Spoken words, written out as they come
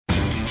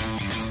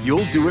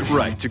you'll do it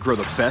right to grow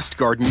the best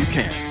garden you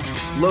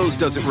can. Lowe's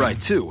does it right,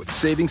 too, with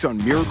savings on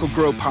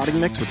Miracle-Gro potting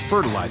mix with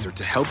fertilizer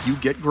to help you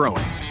get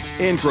growing.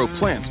 And grow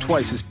plants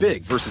twice as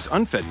big versus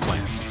unfed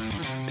plants.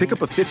 Pick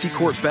up a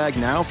 50-quart bag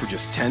now for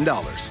just $10.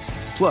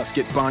 Plus,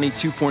 get Bonnie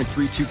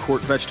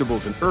 2.32-quart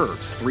vegetables and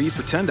herbs, 3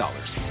 for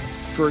 $10.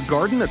 For a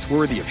garden that's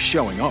worthy of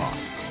showing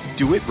off,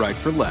 do it right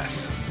for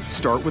less.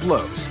 Start with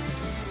Lowe's.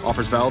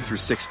 Offers valid through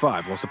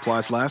 6/5 while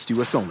supplies last.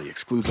 U.S. only.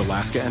 Excludes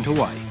Alaska and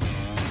Hawaii.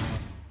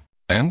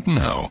 And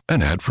now,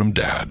 an ad from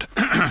Dad.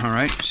 All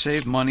right.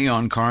 Save money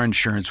on car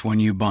insurance when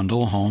you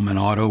bundle home and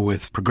auto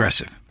with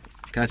Progressive.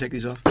 Can I take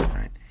these off? All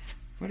right.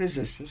 What is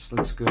this? This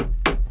looks good.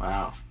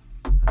 Wow.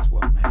 That's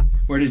well made.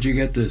 Where did you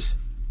get this?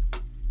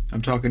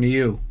 I'm talking to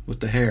you with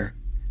the hair.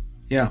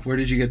 Yeah, where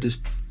did you get this?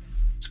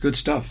 It's good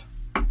stuff.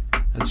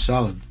 That's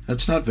solid.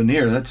 That's not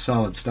veneer. That's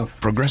solid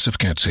stuff. Progressive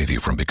can't save you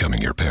from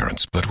becoming your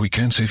parents, but we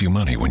can save you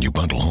money when you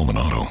bundle home and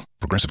auto.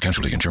 Progressive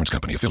Casualty Insurance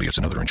Company, affiliates,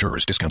 and other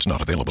insurers. Discounts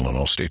not available in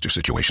all states or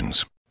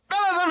situations.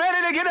 Fellas, I'm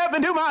ready to get up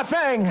and do my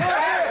thing.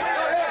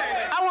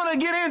 I want to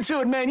get into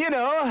it, man, you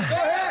know.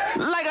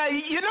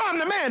 You know I'm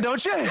the man,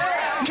 don't you?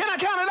 Can I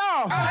count it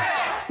off?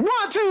 1,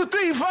 2,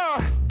 3, 4.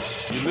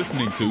 You're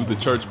listening to the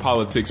Church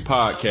Politics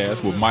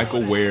Podcast with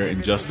Michael Ware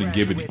and Justin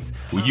Giboney,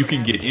 where you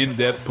can get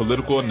in-depth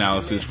political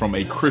analysis from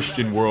a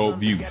Christian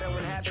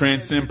worldview.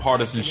 Transcend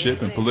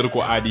partisanship and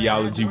political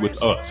ideology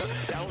with us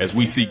as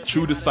we seek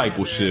true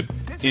discipleship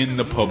in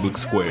the public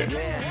square.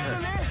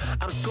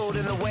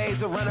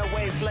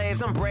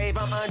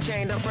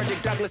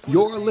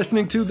 You're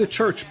listening to the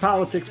Church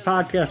Politics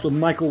Podcast with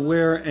Michael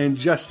Ware and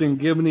Justin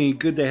Giboney.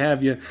 Good to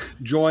have you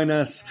join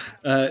us.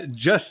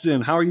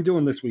 Justin, how are you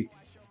doing this week?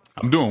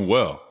 I'm doing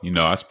well. You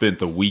know, I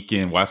spent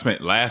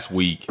last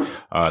week,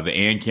 the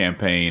AND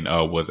campaign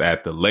was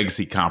at the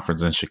Legacy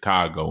Conference in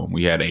Chicago, and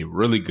we had a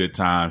really good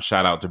time.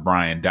 Shout out to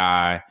Brian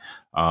Dye.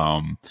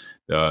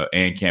 The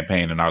AND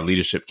campaign and our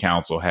leadership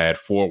council had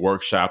 4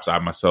 workshops. I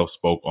myself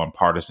spoke on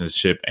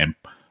partisanship and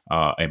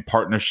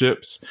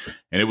partnerships,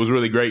 and it was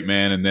really great,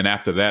 man. And then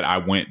after that, I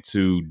went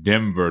to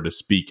Denver to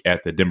speak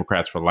at the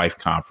Democrats for Life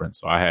conference.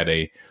 So I had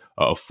a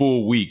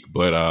full week,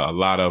 but a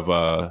lot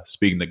of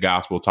speaking the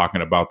gospel,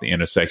 talking about the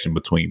intersection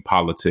between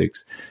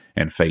politics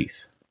and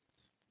faith.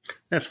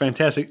 That's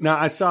fantastic. Now,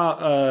 I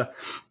saw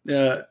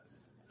the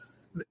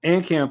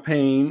AND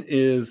campaign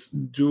is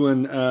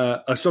doing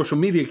a social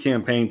media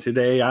campaign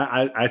today.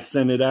 I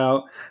sent it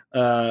out,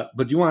 but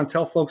do you want to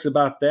tell folks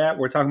about that?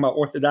 We're talking about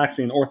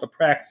orthodoxy and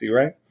orthopraxy,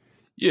 right?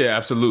 Yeah,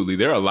 absolutely.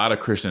 There are a lot of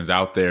Christians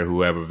out there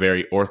who have a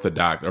very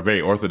orthodox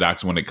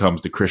when it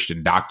comes to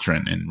Christian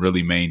doctrine and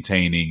really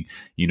maintaining,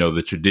 you know,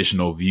 the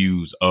traditional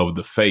views of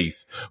the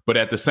faith, but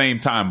at the same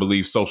time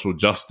believe social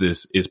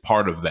justice is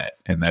part of that.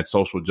 And that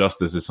social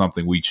justice is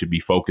something we should be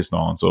focused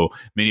on. So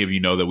many of you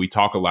know that we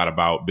talk a lot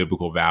about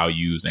biblical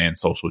values and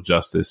social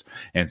justice.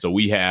 And so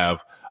we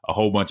have a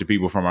whole bunch of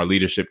people from our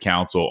leadership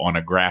council on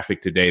a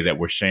graphic today that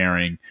we're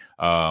sharing,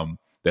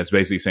 that's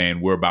basically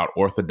saying we're about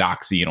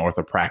orthodoxy and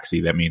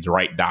orthopraxy. That means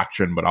right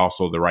doctrine, but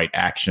also the right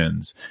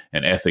actions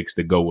and ethics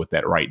to go with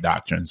that right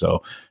doctrine.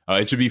 So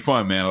it should be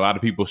fun, man. A lot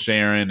of people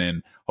sharing,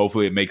 and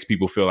hopefully it makes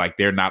people feel like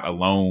they're not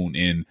alone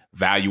in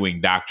valuing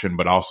doctrine,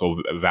 but also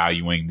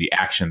valuing the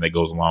action that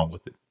goes along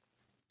with it.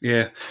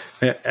 Yeah,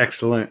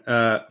 excellent.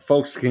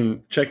 Folks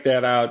can check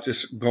that out.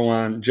 Just go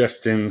on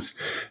Justin's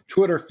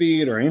Twitter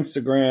feed or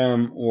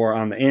Instagram, or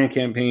on the AND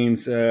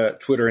campaign's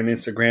Twitter and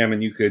Instagram,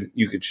 and you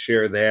could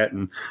share that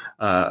and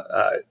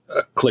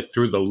click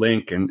through the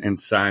link and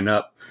sign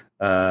up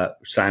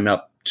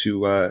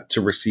to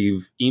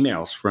receive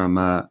emails from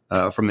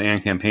the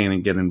AND campaign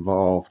and get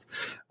involved.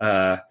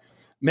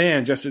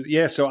 Man, Justin,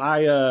 yeah. So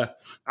I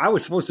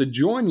was supposed to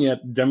join you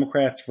at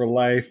Democrats for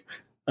Life.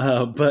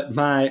 But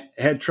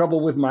had trouble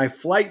with my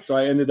flight, so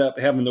I ended up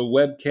having the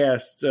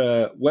webcast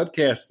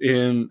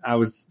in. I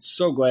was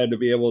so glad to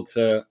be able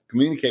to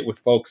communicate with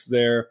folks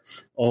there,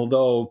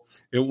 although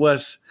it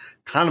was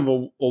kind of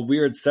a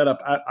weird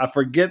setup. I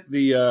forget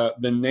the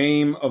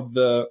name of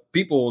the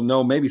people.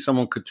 No, maybe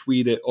someone could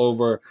tweet it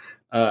over.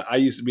 I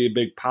used to be a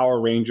big Power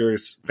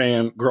Rangers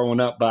fan growing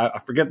up, but I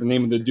forget the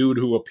name of the dude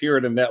who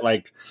appeared in that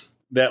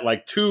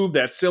tube,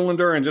 that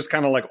cylinder, and just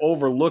kind of like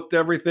overlooked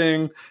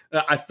everything.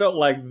 I felt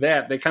like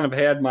that. They kind of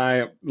had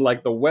the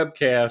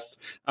webcast.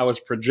 I was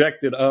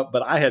projected up,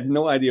 but I had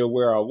no idea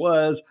where I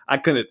was. I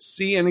couldn't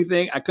see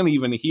anything. I couldn't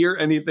even hear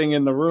anything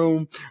in the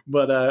room.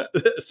 But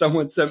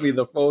someone sent me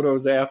the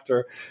photos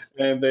after,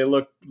 and they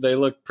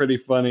looked pretty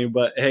funny.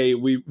 But hey,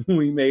 we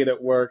made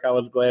it work. I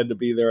was glad to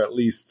be there at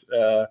least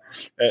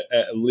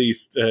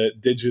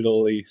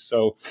digitally.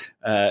 So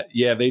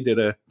yeah, they did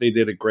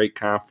a great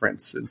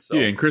conference. And so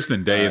and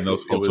Kristen Day and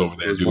those folks over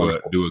there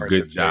do a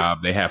good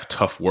job. They have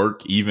tough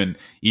work. Even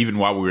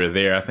while we were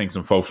there, I think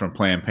some folks from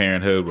Planned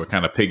Parenthood were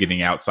kind of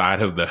picketing outside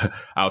of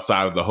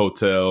the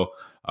hotel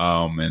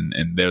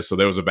And there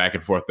was a back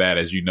and forth that,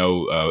 as you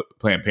know,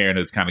 Planned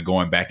Parenthood's kind of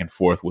going back and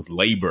forth with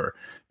labor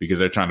because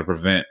they're trying to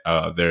prevent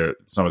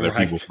some of their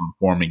people from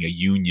forming a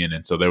union.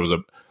 And so there was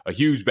a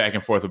huge back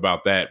and forth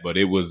about that. But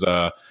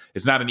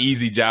it's not an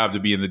easy job to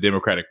be in the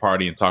Democratic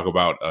Party and talk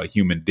about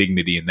human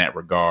dignity in that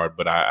regard.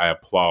 But I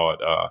applaud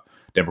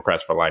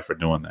Democrats for Life for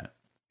doing that.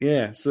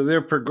 Yeah, so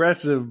they're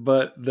progressive,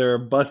 but they're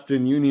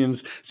busting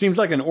unions. Seems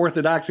like an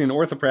orthodoxy and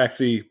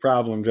orthopraxy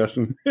problem,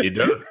 Justin. It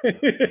does.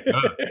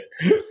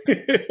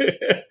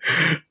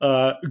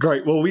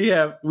 Great. Well, we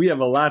have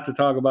a lot to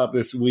talk about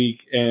this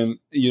week, and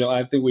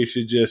I think we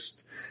should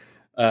just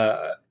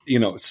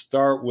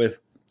start with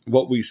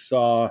what we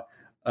saw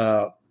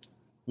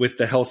with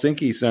the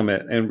Helsinki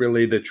summit and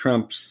really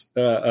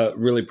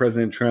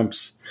President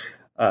Trump's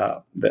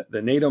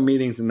the NATO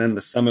meetings and then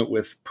the summit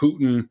with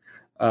Putin.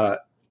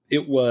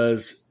 It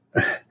was,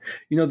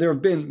 there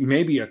have been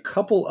maybe a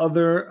couple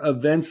other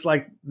events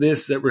like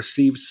this that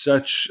received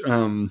such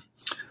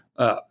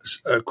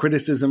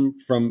criticism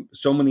from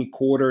so many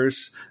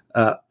quarters.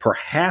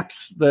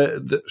 Perhaps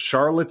the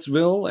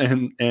Charlottesville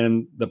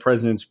and the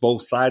president's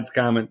both sides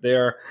comment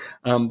there.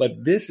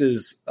 But this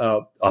is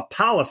a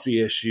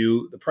policy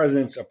issue. The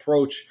president's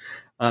approach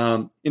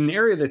in an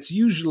area that's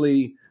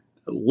usually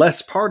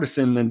less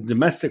partisan than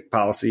domestic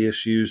policy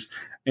issues.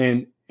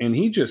 And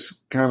he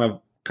just kind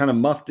of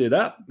muffed it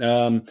up.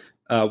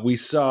 We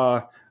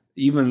saw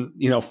even,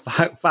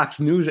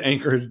 Fox News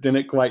anchors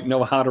didn't quite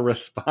know how to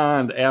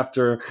respond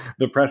after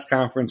the press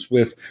conference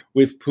with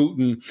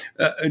Putin.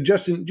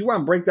 Justin, do you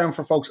want to break down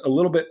for folks a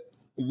little bit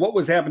what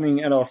was happening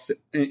in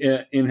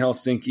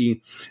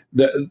Helsinki?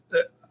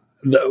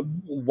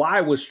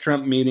 Why was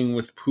Trump meeting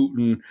with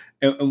Putin,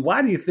 and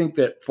why do you think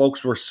that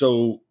folks were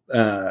so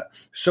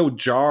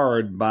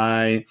jarred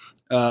by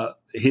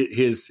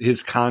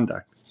his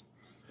conduct?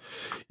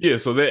 Yeah,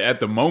 so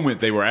at the moment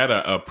they were at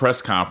a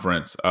press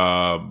conference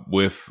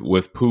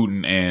with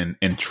Putin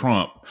and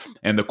Trump,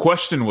 and the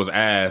question was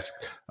asked: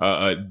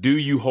 do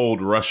you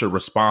hold Russia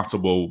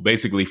responsible,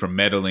 basically, for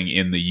meddling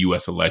in the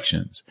U.S.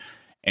 elections?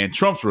 And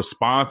Trump's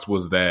response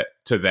was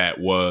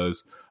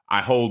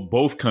I hold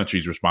both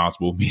countries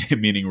responsible,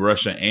 meaning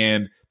Russia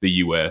and the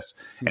U.S.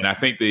 And I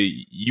think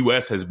the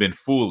U.S. has been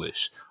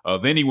foolish.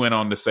 Then he went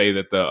on to say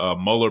that the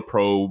Mueller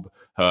probe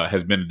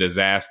has been a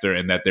disaster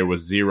and that there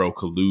was zero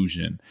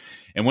collusion.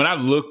 And when I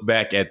look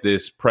back at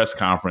this press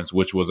conference,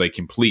 which was a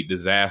complete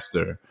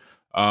disaster,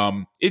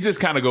 it just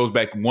kind of goes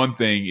back. One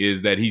thing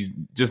is that he's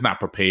just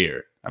not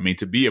prepared. I mean,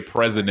 to be a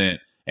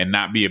president and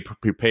not be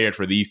prepared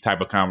for these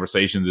type of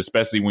conversations,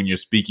 especially when you're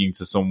speaking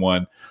to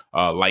someone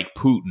like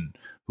Putin,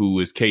 who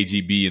is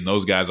KGB, and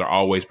those guys are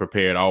always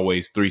prepared,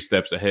 always 3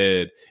 steps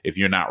ahead. If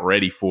you're not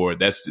ready for it,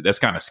 that's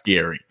kind of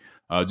scary.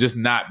 Just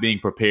not being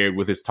prepared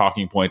with his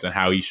talking points and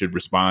how he should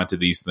respond to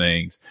these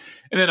things.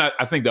 And then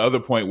I think the other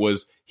point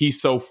was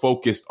he's so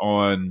focused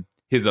on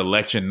his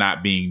election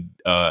not being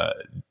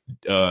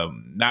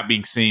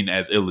seen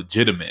as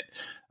illegitimate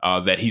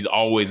that he's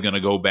always going to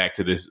go back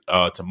to this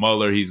to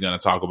Mueller. He's going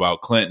to talk about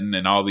Clinton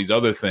and all these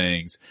other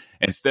things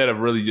instead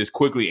of really just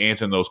quickly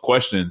answering those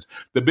questions.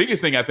 The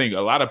biggest thing I think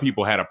a lot of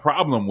people had a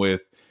problem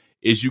with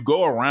is you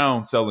go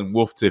around selling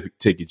wolf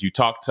tickets. You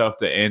talk tough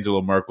to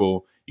Angela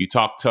Merkel. You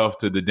talk tough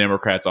to the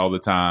Democrats all the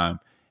time.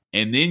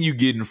 And then you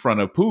get in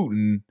front of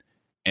Putin,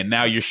 and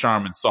now you're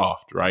Charmin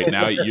soft, right?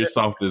 Now you're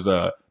soft as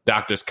a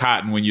doctor's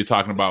cotton when you're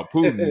talking about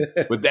Putin.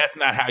 But that's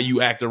not how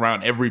you act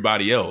around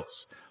everybody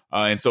else.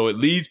 And so it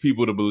leads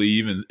people to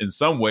believe in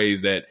some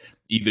ways that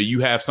either you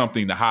have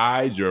something to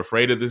hide, you're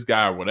afraid of this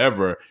guy or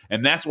whatever.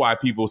 And that's why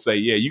people say,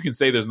 yeah, you can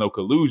say there's no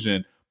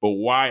collusion, but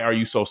why are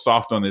you so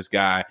soft on this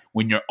guy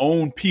when your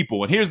own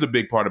people, and here's the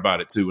big part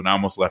about it too, and I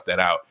almost left that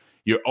out,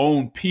 your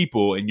own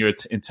people in your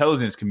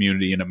intelligence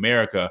community in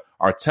America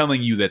are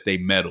telling you that they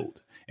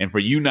meddled. And for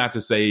you not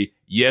to say,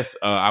 yes,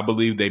 I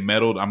believe they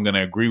meddled, I'm going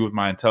to agree with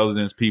my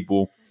intelligence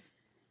people,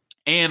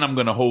 and I'm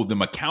going to hold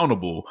them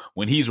accountable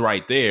when he's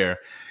right there,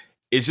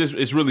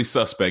 it's really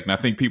suspect. And I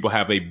think people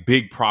have a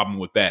big problem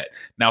with that.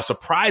 Now,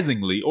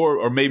 surprisingly,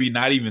 or maybe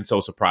not even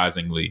so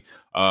surprisingly,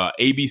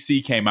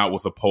 ABC came out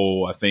with a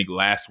poll, I think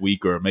last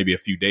week or maybe a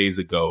few days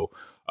ago,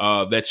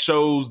 that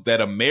shows that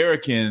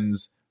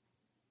Americans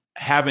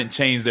haven't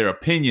changed their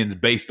opinions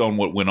based on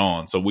what went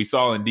on. So we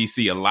saw in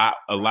DC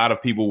a lot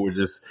of people were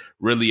just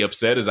really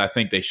upset, as I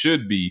think they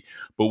should be.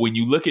 But when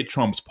you look at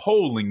Trump's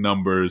polling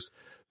numbers,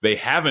 they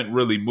haven't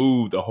really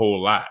moved a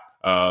whole lot.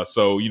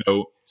 So,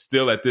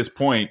 still at this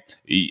point,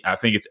 I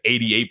think it's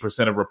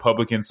 88% of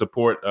Republicans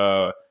support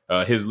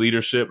his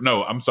leadership.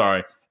 No, I'm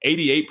sorry.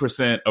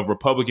 88% of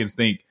Republicans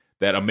think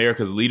that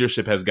America's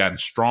leadership has gotten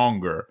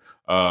stronger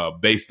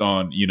based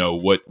on,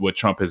 what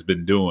Trump has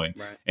been doing.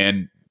 Right.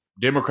 And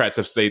Democrats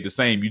have stayed the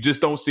same. You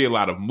just don't see a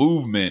lot of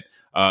movement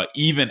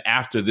even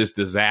after this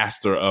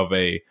disaster of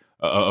a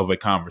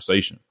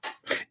conversation.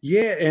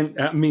 Yeah. And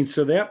I mean,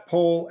 so that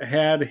poll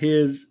had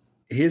his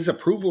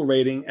approval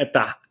rating at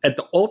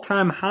the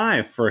all-time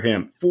high for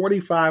him,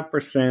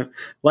 45%.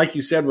 Like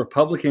you said,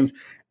 Republicans,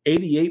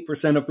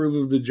 88%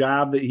 approve of the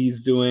job that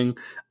he's doing.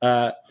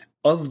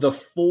 of the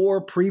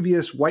 4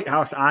 previous White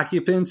House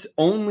occupants,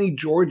 only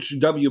George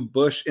W.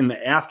 Bush in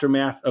the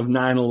aftermath of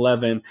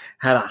 9/11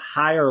 had a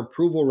higher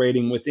approval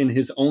rating within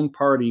his own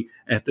party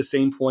at the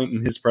same point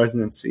in his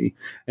presidency.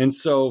 And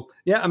so,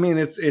 yeah, I mean,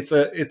 it's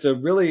a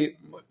really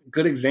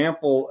good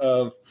example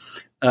of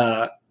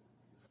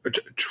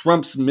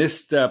Trump's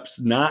missteps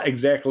not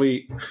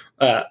exactly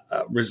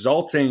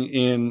resulting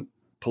in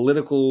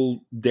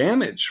political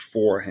damage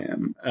for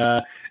him.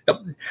 And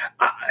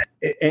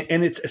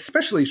it's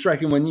especially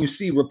striking when you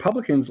see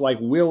Republicans like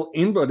Will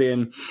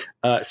Inboden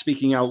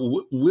speaking out.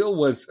 Will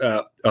was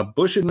a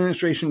Bush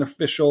administration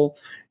official.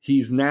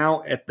 He's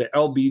now at the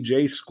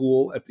LBJ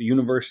school at the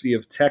University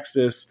of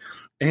Texas.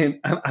 And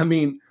I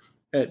mean,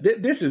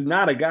 this is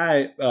not a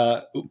guy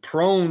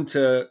prone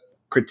to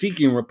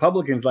critiquing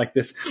Republicans like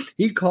this.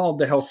 He called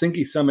the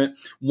Helsinki summit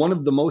one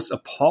of the most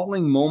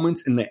appalling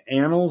moments in the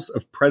annals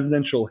of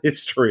presidential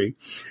history.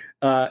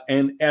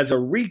 And as a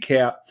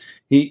recap,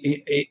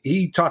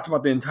 he talked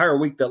about the entire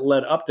week that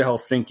led up to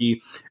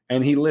Helsinki,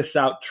 and he lists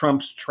out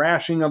Trump's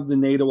trashing of the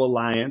NATO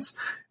alliance.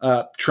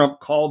 Trump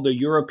called the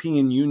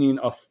European Union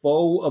a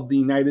foe of the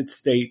United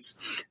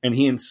States, and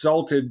he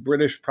insulted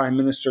British Prime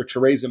Minister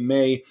Theresa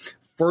May,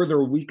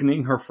 further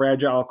weakening her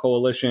fragile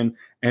coalition,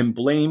 and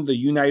blamed the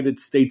United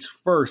States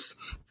first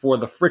for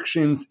the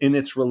frictions in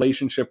its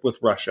relationship with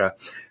Russia.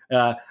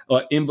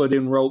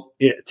 Inboden wrote,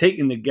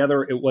 taken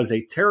together, it was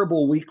a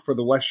terrible week for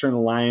the Western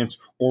Alliance,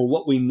 or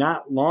what we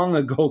not long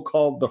ago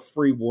called the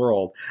free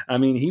world. I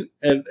mean, he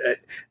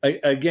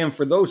again,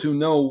 for those who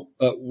know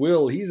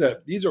Will, he's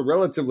a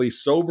relatively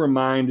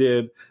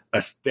sober-minded,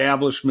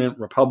 establishment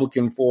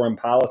Republican foreign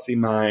policy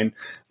mind.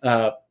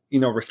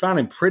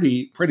 Responding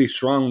pretty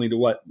strongly to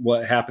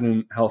what happened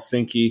in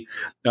Helsinki.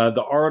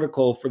 The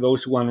article, for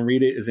those who want to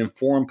read it, is in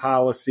Foreign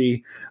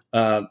Policy.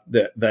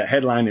 The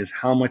headline is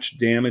 "How much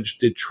damage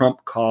did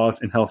Trump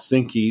cause in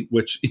Helsinki?"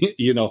 Which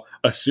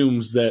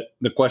assumes that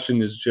the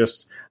question is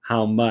just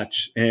how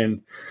much.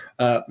 And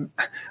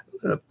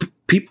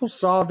people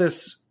saw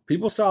this.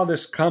 People saw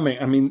this coming.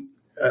 I mean,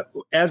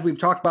 as we've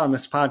talked about in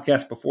this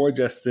podcast before,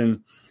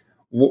 Justin.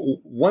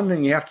 One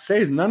thing you have to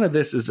say is none of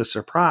this is a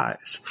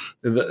surprise.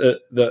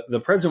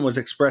 The president was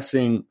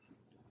expressing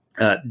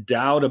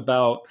doubt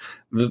about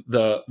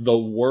the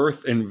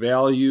worth and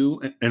value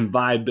and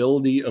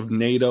viability of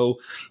NATO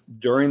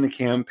during the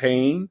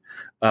campaign.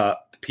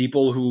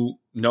 People who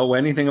know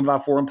anything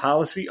about foreign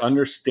policy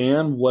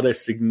understand what a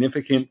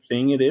significant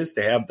thing it is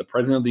to have the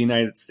president of the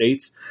United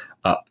States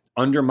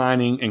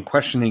undermining and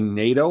questioning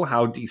NATO,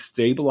 how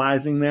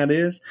destabilizing that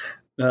is.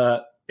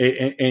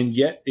 And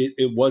yet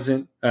it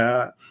wasn't.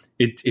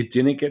 It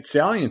didn't get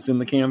salience in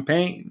the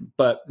campaign,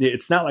 but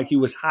it's not like he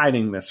was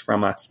hiding this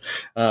from us.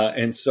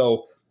 And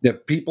so the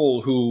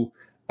people who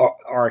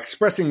are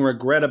expressing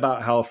regret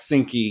about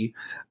Helsinki,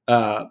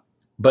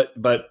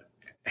 but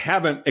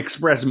haven't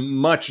expressed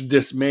much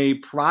dismay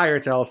prior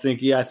to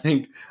Helsinki, I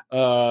think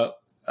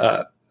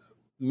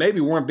maybe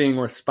weren't being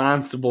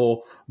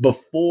responsible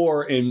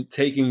before in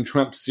taking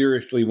Trump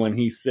seriously when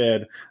he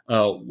said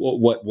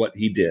what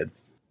he did.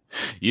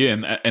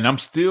 Yeah, and I'm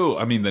still,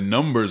 I mean, the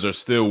numbers are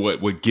still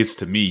what gets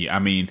to me. I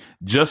mean,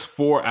 just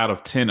 4 out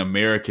of 10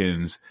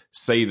 Americans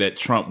say that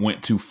Trump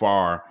went too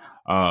far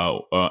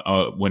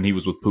when he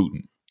was with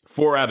Putin.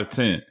 4 out of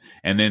 10.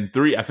 And then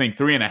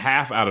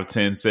 3.5 out of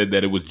 10 said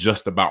that it was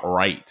just about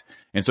right.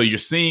 And so you're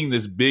seeing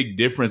this big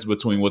difference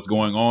between what's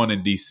going on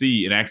in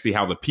D.C. and actually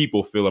how the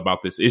people feel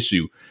about this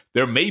issue.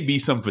 There may be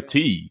some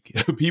fatigue.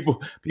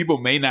 People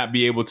may not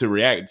be able to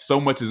react. So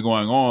much is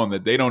going on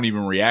that they don't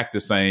even react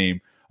the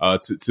same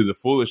to the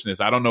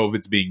foolishness. I don't know if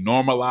it's being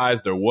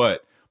normalized or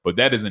what, but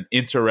that is an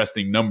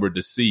interesting number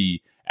to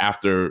see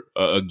after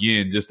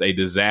again just a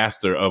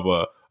disaster of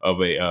a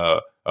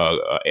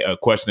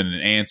question and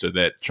an answer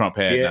that Trump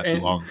had not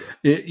too long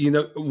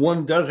ago.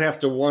 One does have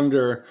to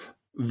wonder,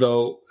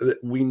 though.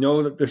 We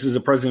know that this is a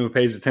president who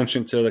pays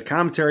attention to the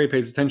commentary,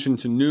 pays attention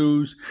to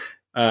news.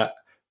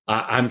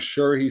 I'm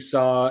sure he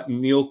saw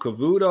Neil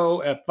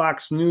Cavuto at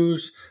Fox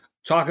News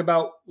talk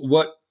about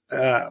what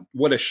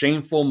a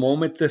shameful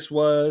moment this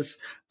was.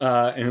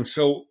 And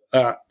so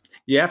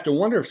you have to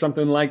wonder if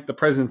something like the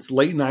president's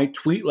late night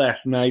tweet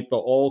last night, the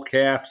all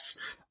caps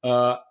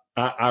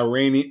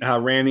Iranian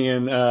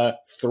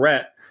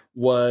threat,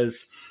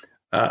 was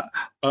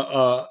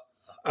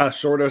a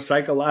sort of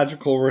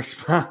psychological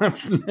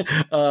response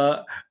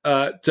to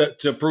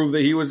prove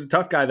that he was a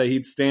tough guy, that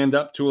he'd stand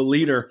up to a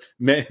leader.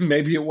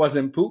 Maybe it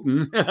wasn't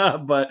Putin,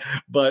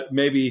 but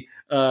maybe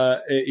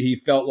he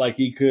felt like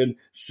he could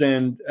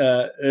send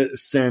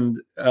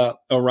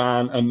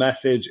Iran a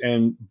message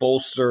and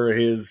bolster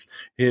his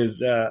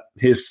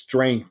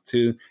strength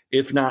to,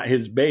 if not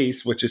his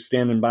base, which is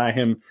standing by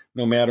him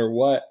no matter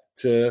what,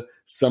 to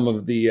some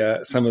of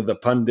the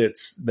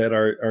pundits that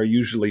are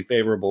usually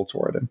favorable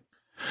toward him.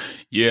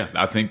 Yeah,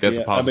 I think that's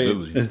a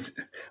possibility. I mean, it's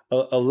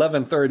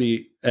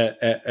 11:30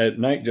 at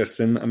night,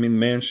 Justin. I mean,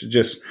 man should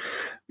just,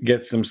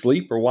 get some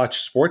sleep or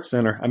watch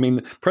SportsCenter. I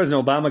mean,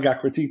 President Obama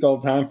got critiqued all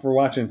the time for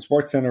watching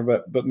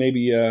SportsCenter, but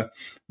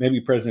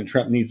maybe President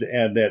Trump needs to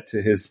add that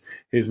to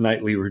his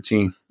nightly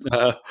routine.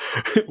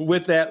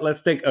 With that,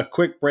 let's take a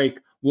quick break.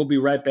 We'll be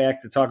right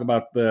back to talk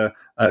about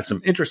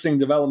some interesting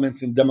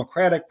developments in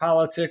Democratic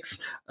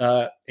politics,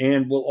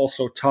 and we'll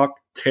also talk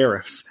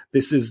tariffs.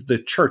 This is the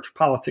Church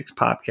Politics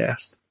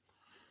Podcast.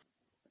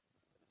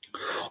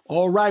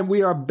 All right,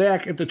 we are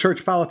back at the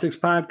Church Politics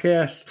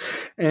Podcast,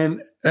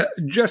 and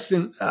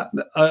Justin,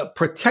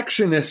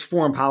 protectionist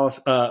foreign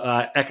policy,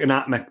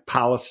 economic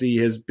policy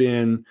has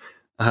been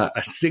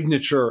a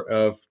signature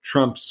of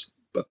Trump's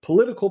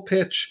political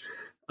pitch,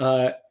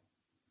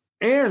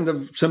 and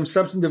of some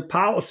substantive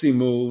policy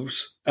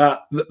moves.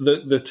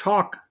 The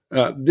talk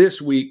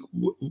this week,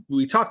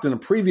 we talked in a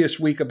previous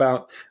week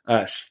about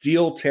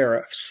steel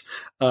tariffs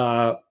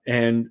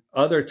and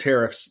other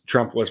tariffs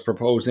Trump was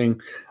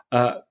proposing.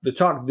 The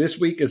talk this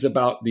week is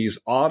about these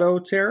auto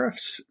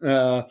tariffs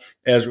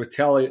as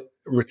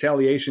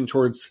retaliation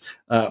towards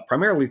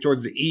primarily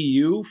towards the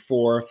EU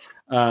for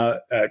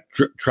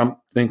Trump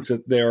thinks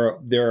that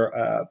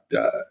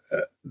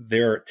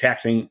they're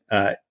taxing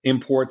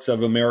imports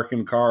of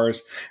American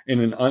cars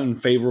in an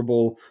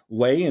unfavorable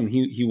way, and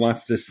he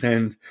wants to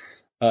send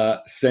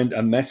a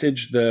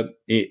message. The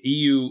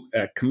EU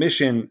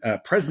Commission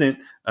President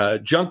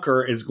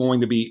Juncker is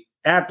going to be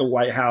at the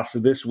White House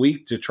this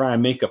week to try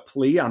and make a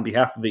plea on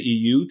behalf of the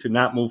EU to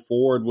not move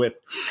forward with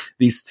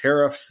these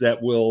tariffs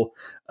that will,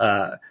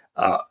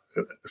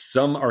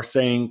 some are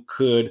saying,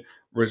 could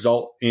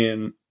result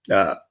in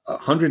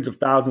hundreds of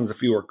thousands of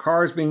fewer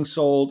cars being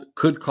sold,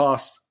 could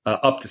cost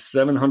up to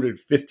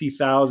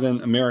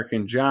 750,000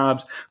 American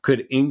jobs,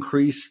 could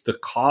increase the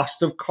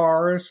cost of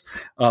cars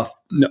up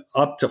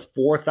to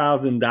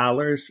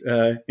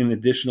 $4,000 in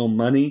additional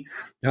money.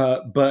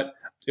 But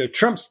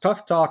Trump's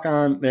tough talk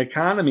on the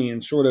economy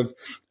and sort of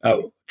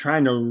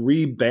trying to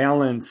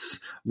rebalance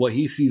what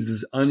he sees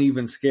as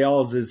uneven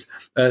scales is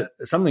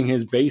something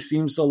his base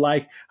seems to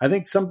like. I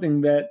think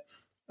something that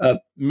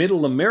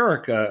middle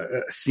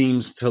America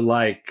seems to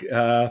like,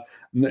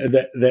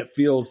 that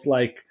feels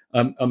like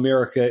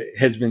America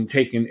has been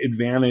taken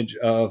advantage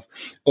of.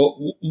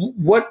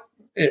 What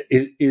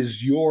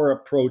is your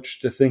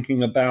approach to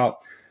thinking about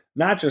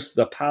not just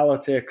the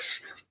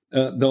politics,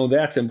 though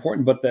that's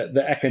important, but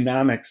the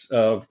economics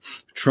of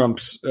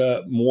Trump's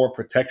more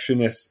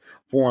protectionist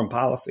foreign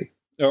policy,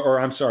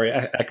 or I'm sorry,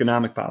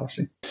 economic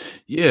policy?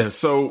 Yeah.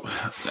 So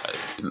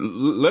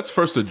let's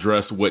first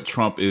address what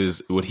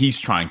he's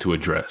trying to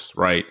address,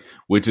 right?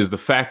 Which is the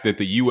fact that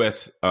the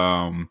U.S.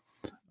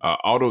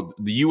 The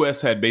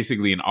U.S. had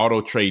basically an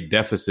auto trade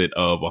deficit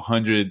of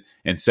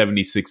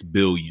 $176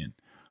 billion,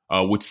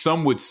 which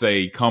some would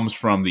say comes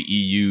from the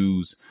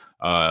EU's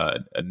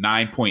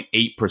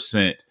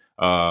 9.8%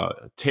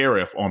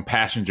 tariff on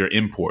passenger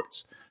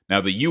imports.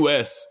 Now, the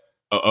U.S.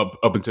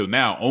 Up until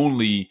now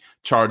only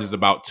charges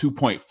about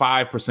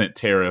 2.5%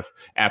 tariff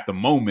at the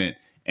moment.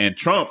 And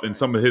Trump and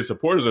some of his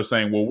supporters are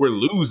saying, well, we're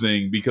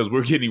losing because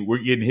we're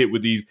getting hit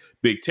with these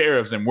big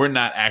tariffs and we're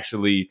not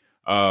actually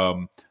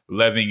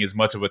levying as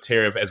much of a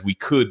tariff as we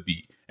could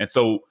be. And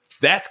so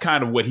that's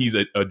kind of what he's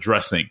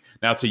addressing.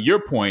 Now, to your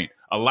point,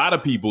 a lot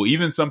of people,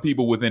 even some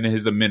people within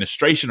his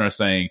administration, are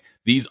saying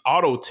these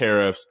auto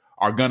tariffs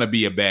are going to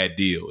be a bad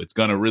deal. It's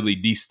going to really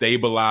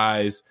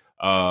destabilize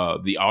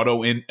the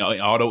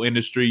auto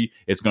industry.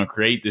 It's going to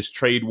create this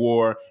trade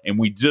war, and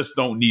we just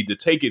don't need to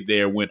take it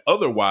there when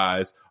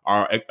otherwise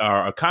our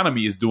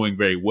economy is doing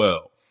very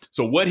well.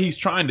 So what he's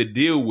trying to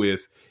deal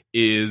with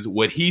is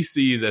what he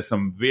sees as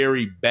some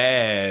very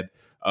bad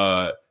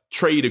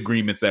trade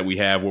agreements that we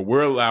have where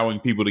we're allowing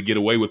people to get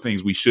away with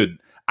things we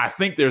shouldn't. I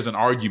think there's an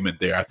argument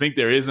there. I think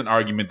there is an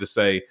argument to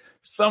say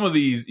some of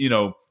these,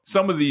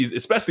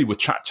 especially with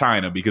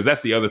China, because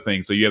that's the other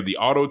thing. So you have the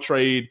auto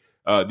trade,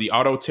 the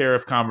auto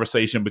tariff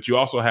conversation, but you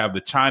also have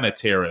the China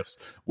tariffs,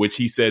 which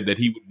he said that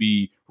he would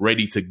be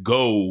ready to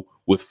go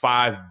with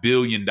 $5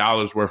 billion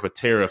worth of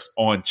tariffs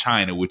on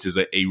China, which is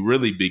a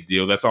really big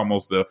deal. That's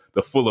almost the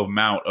full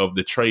amount of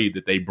the trade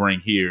that they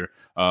bring here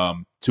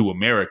to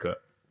America.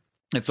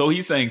 And so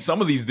he's saying some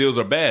of these deals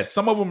are bad.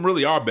 Some of them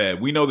really are bad.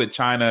 We know that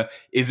China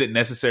isn't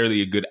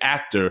necessarily a good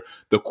actor.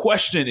 The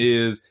question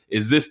is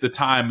this the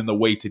time and the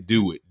way to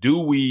do it? Do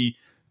we,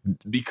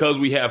 because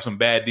we have some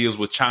bad deals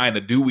with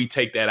China, do we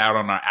take that out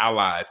on our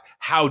allies?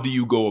 How do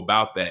you go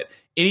about that?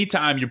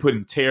 Anytime you're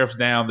putting tariffs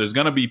down, there's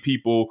going to be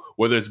people,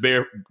 whether it's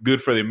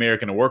good for the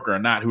American worker or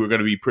not, who are going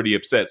to be pretty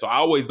upset. So I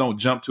always don't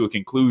jump to a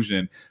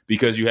conclusion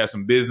because you have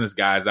some business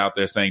guys out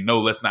there saying, no,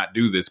 let's not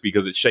do this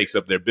because it shakes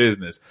up their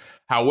business.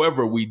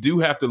 However, we do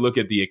have to look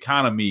at the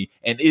economy,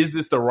 and is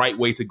this the right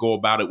way to go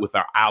about it with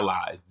our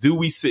allies? Do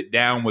we sit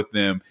down with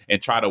them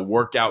and try to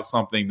work out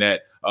something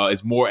that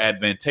is more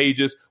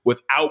advantageous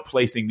without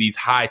placing these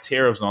high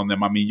tariffs on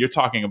them? I mean, you're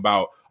talking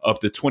about up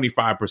to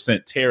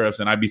 25% tariffs,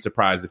 and I'd be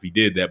surprised if he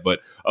did that, but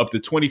up to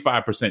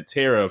 25%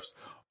 tariffs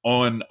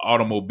on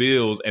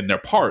automobiles and their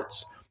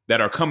parts. that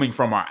are coming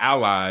from our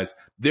allies,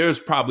 there's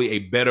probably a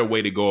better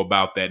way to go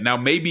about that. Now,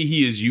 maybe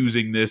he is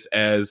using this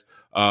as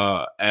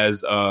a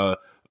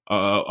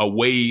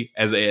way,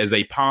 as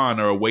a pawn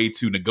or a way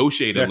to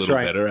negotiate a little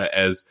better,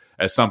 as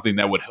something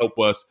that would help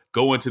us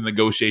go into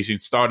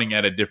negotiations starting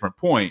at a different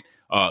point.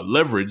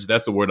 Leverage,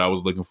 that's the word I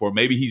was looking for.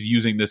 Maybe he's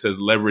using this as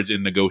leverage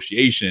in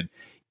negotiation.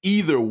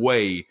 Either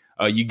way,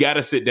 you got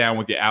to sit down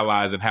with your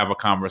allies and have a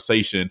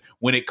conversation.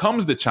 When it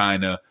comes to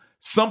China,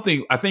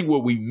 I think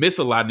what we miss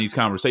a lot in these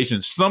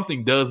conversations,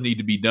 something does need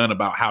to be done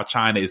about how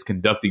China is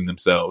conducting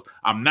themselves.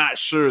 I'm not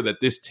sure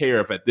that this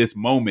tariff at this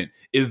moment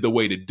is the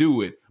way to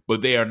do it,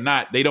 but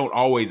they don't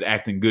always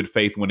act in good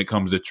faith when it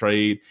comes to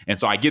trade. And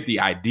so I get the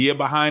idea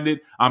behind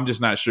it. I'm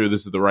just not sure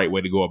this is the right way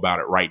to go about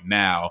it right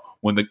now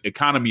when the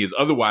economy is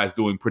otherwise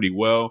doing pretty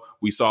well.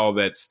 We saw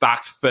that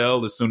stocks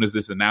fell as soon as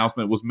this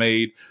announcement was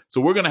made.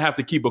 So we're going to have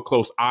to keep a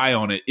close eye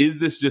on it. Is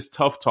this just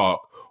tough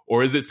talk?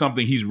 Or is it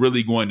something he's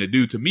really going to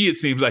do? To me, it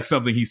seems like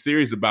something he's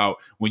serious about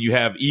when you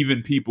have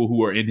even people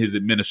who are in his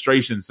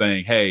administration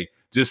saying, hey,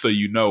 just so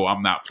you know,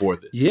 I'm not for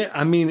this. Yeah,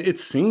 I mean, it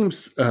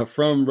seems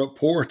from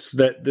reports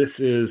that this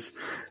is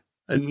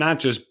not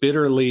just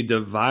bitterly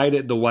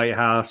divided the White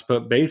House,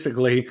 but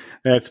basically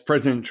it's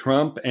President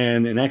Trump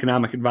and an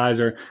economic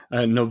advisor,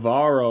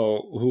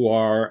 Navarro, who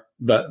are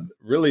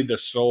really the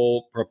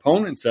sole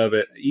proponents of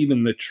it.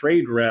 Even the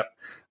trade rep,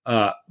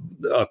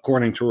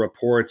 according to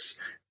reports,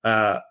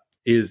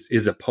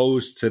 is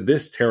opposed to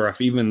this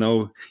tariff, even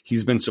though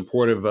he's been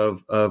supportive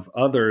of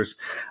others.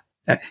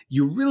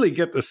 You really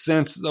get the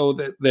sense, though,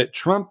 that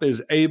Trump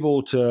is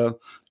able to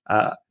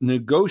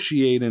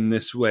negotiate in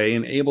this way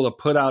and able to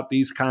put out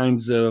these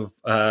kinds of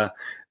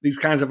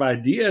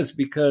ideas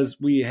because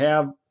we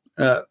have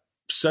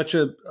such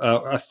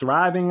a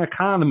thriving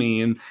economy,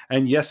 and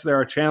yes, there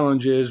are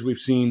challenges. We've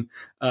seen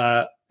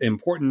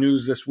important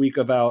news this week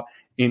about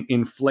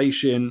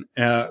inflation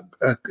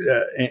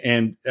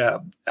and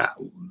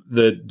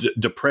the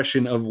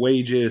depression of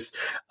wages,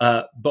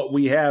 but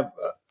we have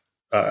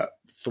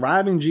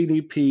thriving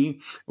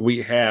GDP.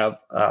 We have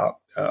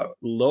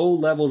low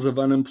levels of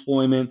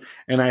unemployment,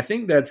 and I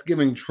think that's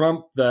giving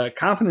Trump the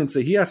confidence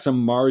that he has some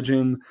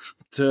margin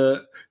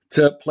to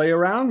play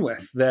around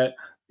with. That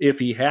if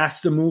he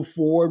has to move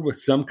forward with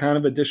some kind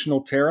of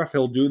additional tariff,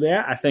 he'll do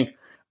that. I think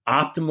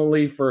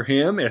optimally for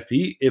him, if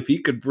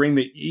he could bring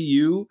the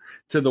EU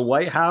to the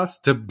White House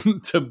to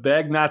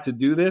beg not to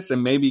do this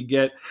and maybe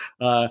get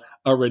a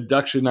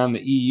reduction on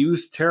the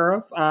EU's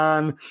tariff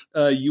on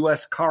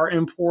U.S. car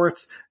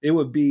imports, it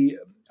would be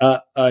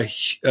a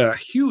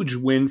huge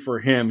win for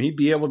him. He'd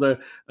be able to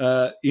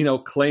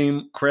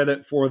claim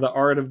credit for the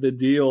art of the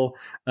deal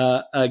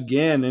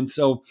again. And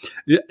so,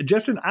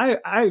 Justin, I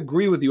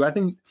agree with you. I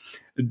think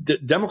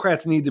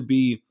Democrats need to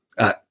be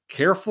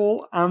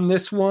careful on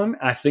this one.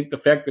 I think the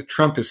fact that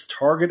Trump is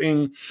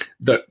targeting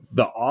the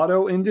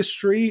auto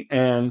industry,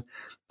 and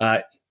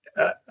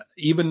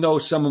even though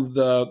some of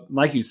the,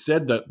 like you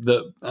said,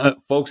 the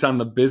folks on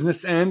the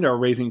business end are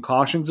raising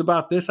cautions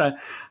about this,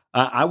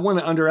 I want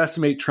to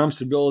underestimate Trump's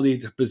ability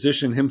to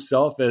position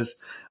himself as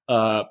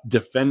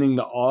defending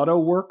the auto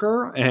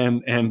worker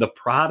and the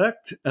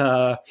product.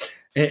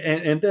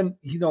 And then,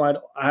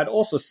 I'd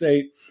also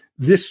say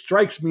this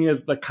strikes me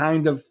as the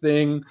kind of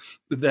thing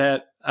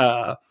that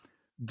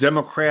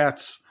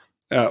Democrats,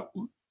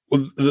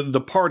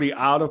 the party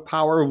out of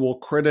power, will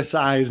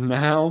criticize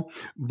now,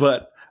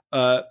 but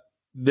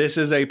this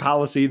is a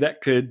policy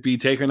that could be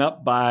taken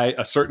up by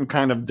a certain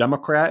kind of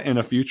Democrat in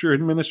a future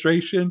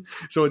administration.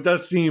 So it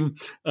does seem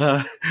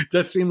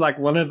like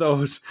one of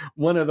those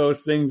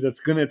things that's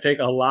going to take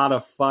a lot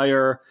of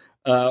fire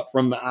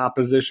from the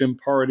opposition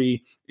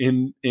party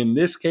in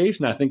this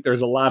case, and I think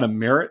there's a lot of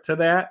merit to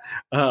that.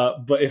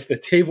 But if the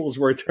tables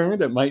were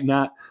turned, it might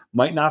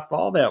not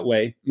fall that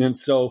way. And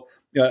so,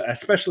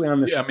 especially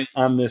on this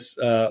on this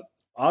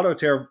auto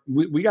tariff,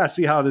 we got to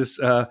see how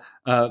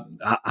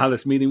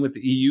this meeting with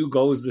the EU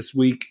goes this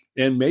week,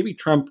 and maybe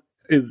Trump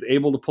is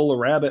able to pull a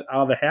rabbit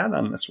out of the hat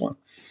on this one.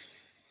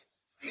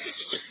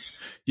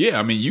 Yeah,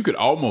 I mean, you could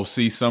almost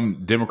see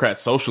some Democrat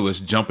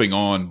socialists jumping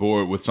on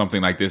board with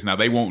something like this. Now,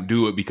 they won't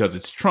do it because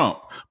it's Trump,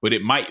 but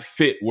it might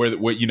fit where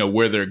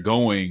they're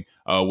going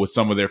with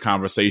some of their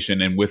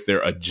conversation and with their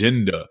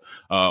agenda.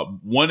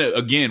 One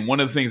of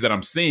the things that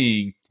I'm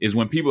seeing is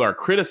when people are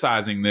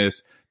criticizing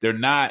this, they're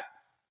not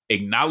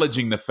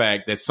acknowledging the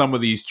fact that some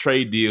of these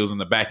trade deals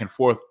and the back and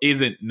forth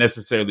isn't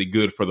necessarily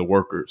good for the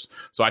workers.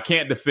 So I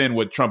can't defend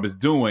what Trump is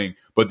doing,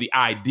 but the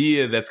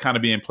idea that's kind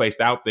of being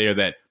placed out there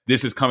that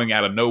this is coming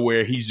out of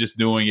nowhere, he's just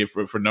doing it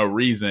for no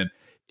reason,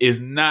 is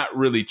not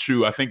really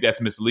true. I think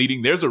that's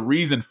misleading. There's a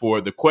reason for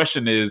it. The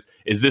question is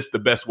this the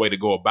best way to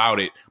go about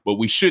it? But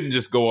we shouldn't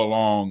just go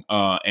along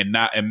and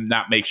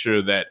not make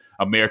sure that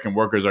American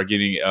workers are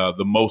getting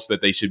the most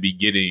that they should be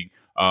getting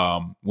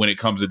when it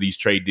comes to these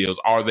trade deals.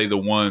 Are they the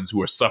ones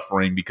who are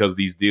suffering because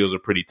these deals are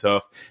pretty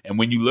tough? And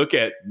when you look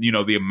at,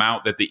 the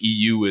amount that the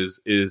EU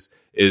is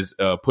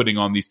putting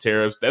on these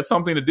tariffs, that's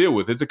something to deal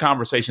with. It's a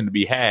conversation to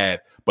be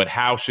had, but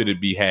how should it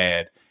be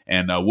had?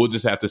 And we'll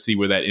just have to see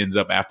where that ends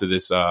up after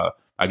this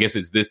I guess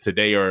it's this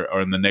today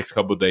or in the next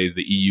couple of days,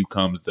 the EU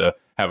comes to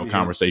have a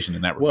conversation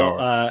in that regard.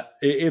 Well,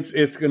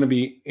 it's going to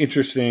be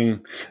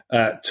interesting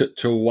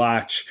to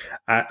watch.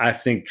 I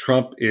think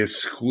Trump is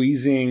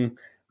squeezing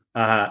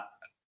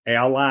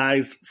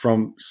allies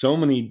from so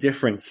many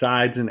different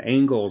sides and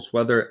angles,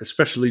 whether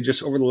especially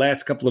just over the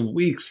last couple of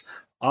weeks,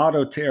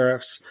 auto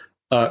tariffs,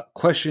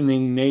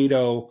 questioning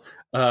NATO,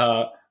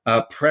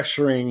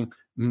 pressuring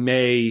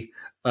May,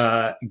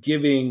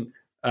 giving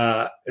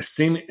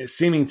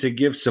seeming to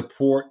give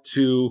support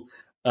to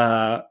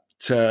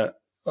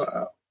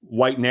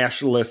white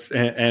nationalists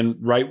and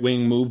right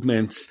wing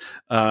movements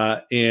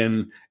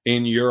in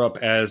Europe,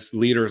 as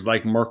leaders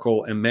like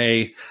Merkel and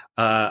May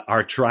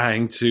are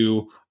trying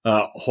to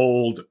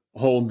hold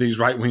these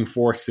right wing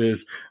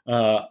forces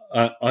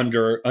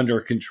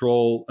under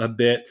control a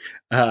bit.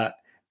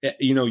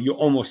 You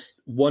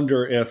almost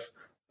wonder if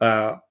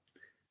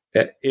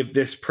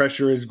this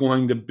pressure is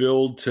going to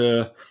build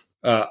to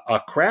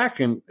a crack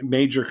in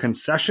major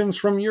concessions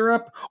from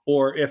Europe,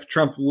 or if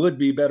Trump would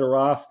be better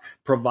off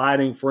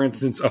providing, for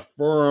instance, a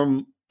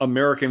firm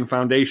American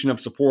foundation of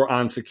support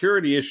on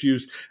security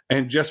issues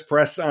and just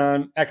press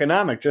on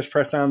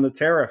the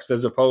tariffs,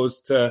 as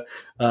opposed to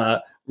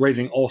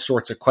raising all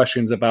sorts of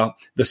questions about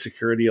the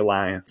security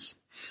alliance.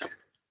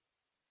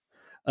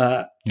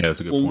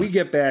 That's a good when point. we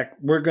get back,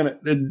 we're gonna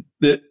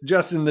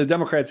Justin. The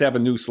Democrats have a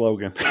new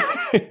slogan,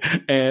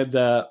 and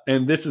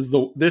this is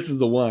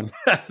the one.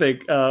 I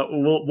think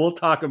we'll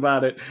talk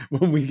about it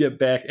when we get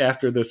back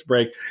after this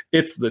break.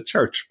 It's the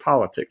Church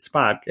Politics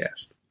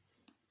Podcast.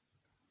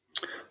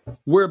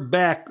 We're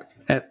back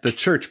at the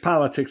Church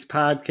Politics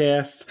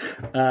Podcast.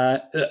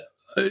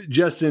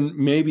 Justin,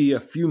 maybe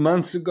a few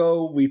months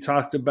ago, we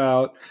talked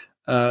about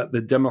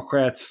the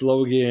Democrats'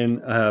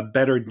 slogan,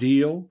 "Better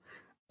Deal."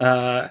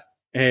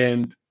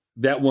 And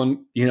that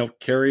one,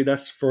 carried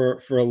us for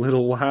a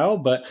little while,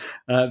 but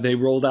they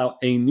rolled out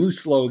a new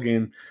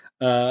slogan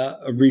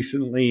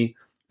recently,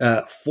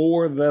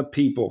 "For the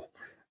People."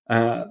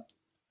 I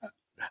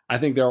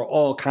think there are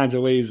all kinds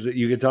of ways that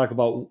you could talk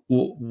about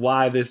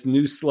why this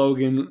new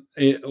slogan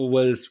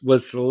was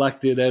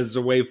selected as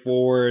the way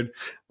forward.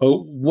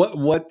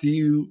 What do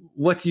you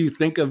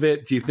think of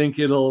it? Do you think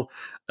it'll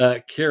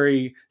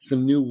carry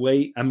some new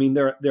weight? I mean,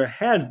 there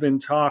has been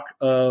talk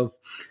of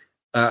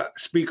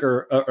Minority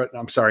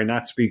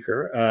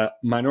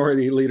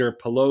Leader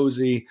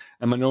Pelosi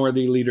and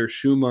Minority Leader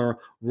Schumer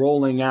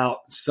rolling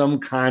out some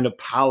kind of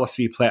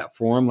policy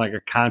platform, like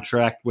a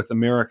contract with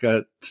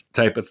America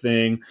type of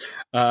thing.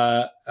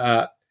 But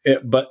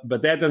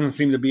that doesn't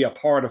seem to be a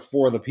part of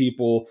For the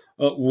People.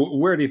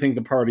 Where do you think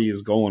the party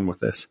is going with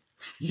this?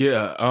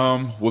 Yeah.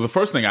 Well, the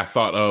first thing I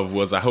thought of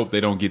was, I hope they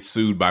don't get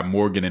sued by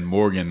Morgan and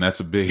Morgan. That's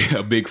a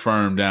big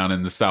firm down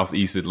in the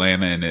Southeast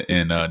Atlanta and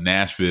in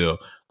Nashville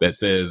that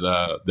says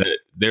that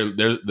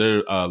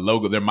their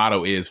logo, their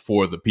motto is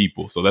 "For the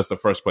People." So that's the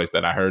first place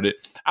that I heard it.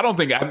 I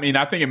think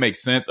it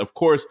makes sense. Of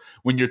course,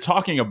 when you're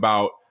talking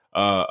about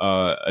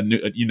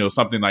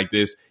something like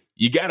this,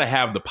 you got to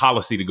have the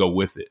policy to go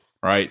with it,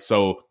 right?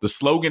 So the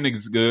slogan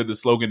is good. The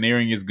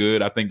sloganeering is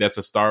good. I think that's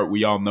a start.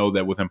 We all know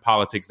that within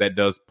politics, that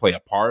does play a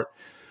part.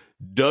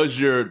 Does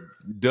your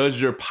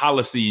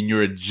policy and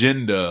your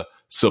agenda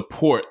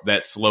support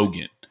that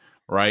slogan,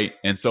 right?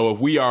 And so if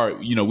we are,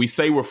 we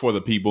say we're for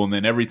the people, and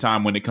then every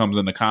time when it comes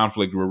into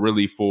conflict, we're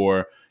really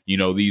for,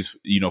 these,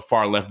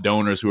 far left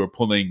donors who are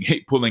pulling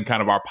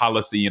kind of our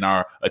policy and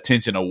our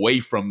attention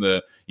away from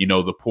the,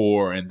 the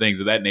poor and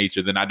things of that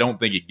nature, then I don't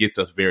think it gets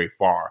us very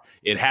far.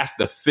 It has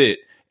to fit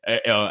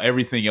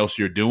everything else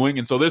you're doing.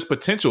 And so there's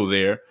potential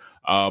there,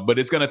 but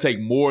it's going to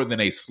take more than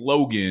a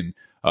slogan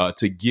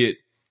to get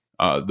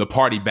the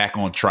party back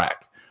on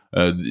track.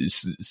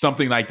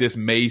 Something like this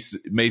may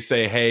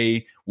say,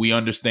 hey, we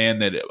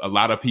understand that a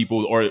lot of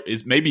people, or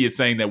maybe it's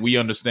saying that we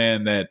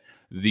understand that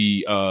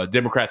the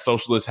Democrat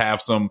socialists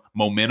have some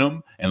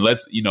momentum, and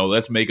let's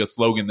make a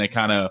slogan that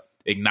kind of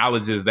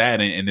acknowledges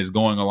that and is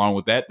going along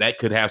with that. That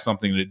could have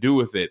something to do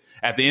with it.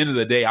 At the end of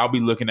the day, I'll be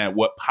looking at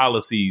what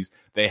policies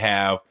they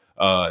have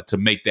to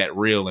make that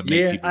real and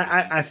make people.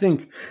 I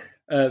think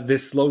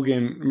this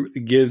slogan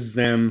gives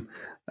them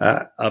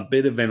a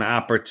bit of an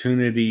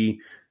opportunity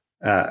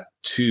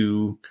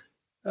to,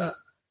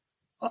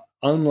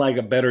 unlike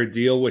a better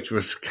deal, which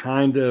was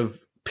kind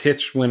of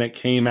pitched when it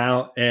came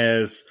out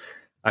as,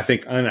 I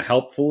think,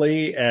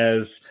 unhelpfully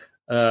as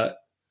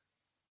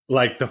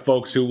like the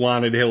folks who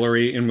wanted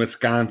Hillary in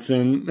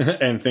Wisconsin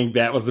and think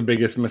that was the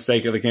biggest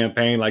mistake of the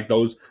campaign. Like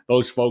those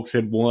folks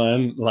had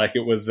won, like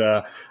it was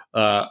a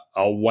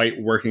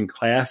white working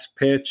class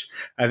pitch.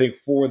 I think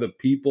For the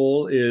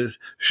People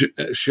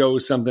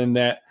shows something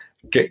that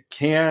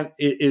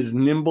is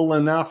nimble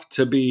enough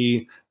to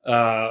be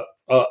a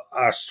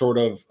sort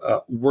of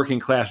working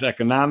class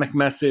economic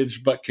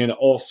message, but can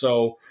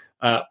also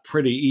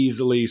pretty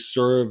easily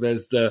serve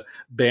as the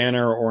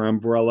banner or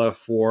umbrella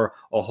for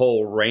a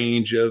whole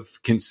range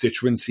of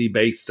constituency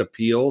based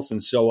appeals.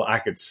 And so I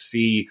could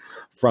see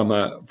from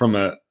a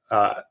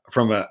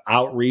an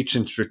outreach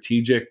and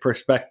strategic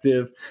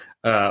perspective,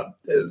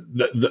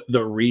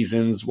 the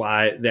reasons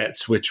why that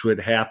switch would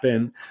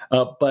happen.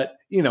 But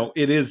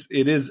it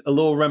is a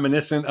little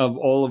reminiscent of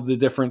all of the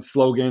different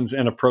slogans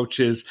and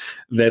approaches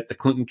that the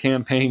Clinton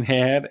campaign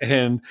had,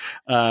 and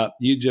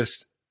you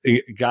just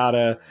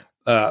gotta.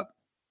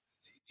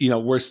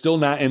 We're still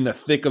not in the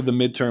thick of the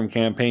midterm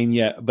campaign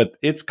yet, but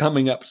it's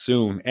coming up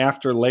soon.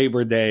 After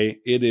Labor Day,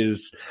 it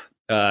is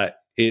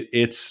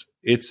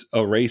it's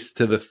a race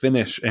to the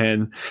finish,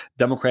 and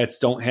Democrats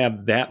don't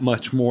have that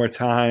much more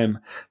time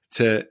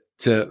to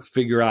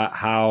figure out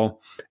how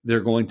they're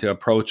going to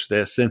approach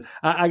this. And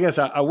I guess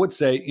I would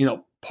say,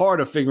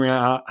 part of figuring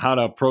out how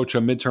to approach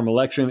a midterm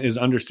election is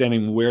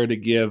understanding where to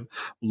give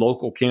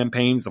local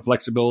campaigns the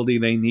flexibility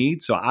they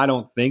need. So I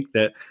don't think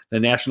that the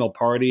national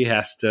party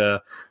has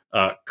to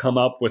come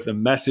up with a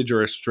message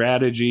or a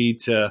strategy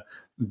to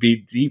be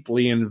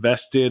deeply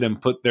invested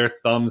and put their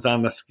thumbs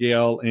on the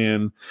scale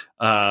in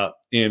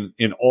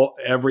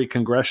every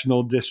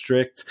congressional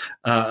district.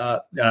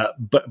 But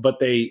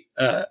they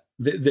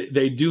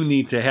do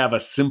need to have a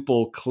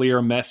simple,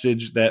 clear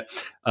message that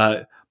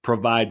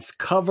provides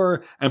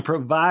cover and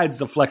provides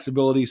the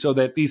flexibility so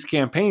that these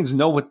campaigns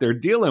know what they're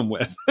dealing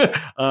with,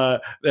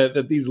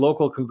 that these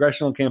local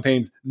congressional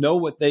campaigns know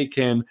what they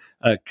can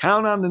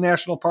count on the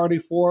national party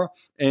for,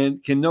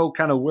 and can know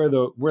kind of where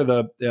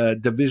the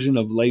division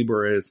of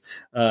labor is.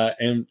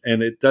 And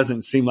it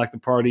doesn't seem like the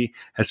party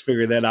has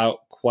figured that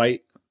out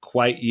quite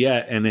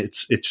yet, and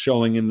it's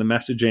showing in the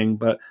messaging.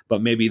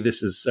 But maybe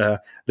this is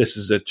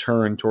a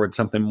turn towards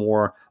something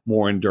more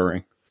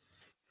enduring.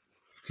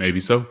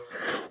 Maybe so.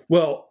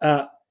 Well,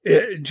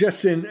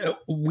 Justin,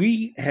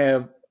 we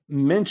have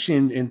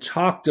mentioned and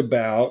talked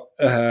about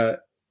the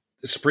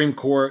Supreme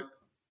Court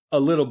a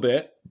little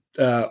bit.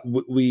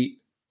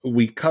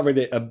 We covered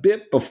it a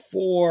bit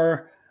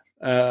before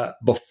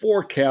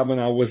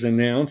Kavanaugh was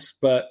announced,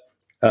 but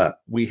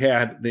we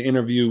had the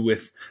interview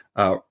with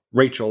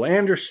Rachel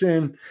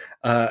Anderson,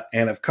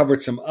 and have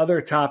covered some other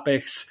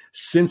topics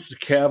since the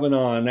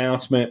Kavanaugh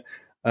announcement.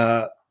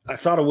 I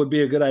thought it would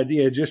be a good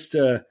idea just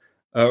to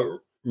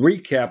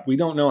recap. We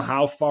don't know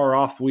how far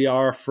off we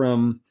are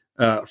from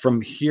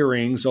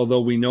hearings,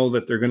 although we know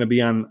that they're going to be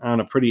on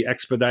a pretty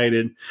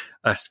expedited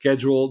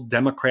schedule.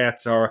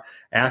 Democrats are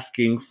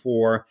asking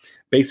for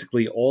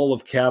basically all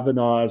of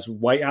Kavanaugh's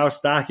White House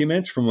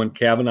documents from when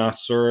Kavanaugh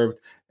served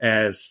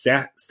as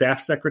staff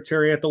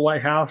secretary at the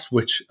White House,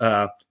 which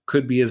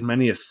could be as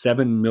many as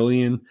 7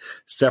 million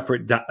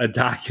separate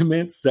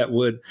documents that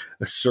would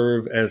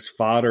serve as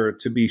fodder,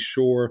 to be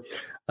sure.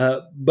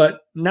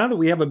 But now that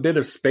we have a bit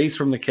of space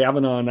from the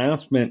Kavanaugh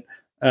announcement,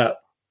 how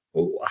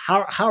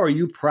are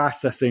you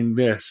processing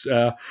this?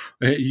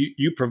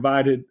 You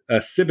provided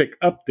a civic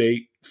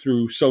update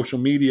through social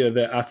media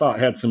that I thought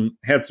had some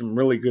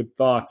really good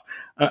thoughts.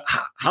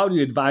 How do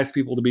you advise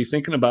people to be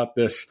thinking about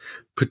this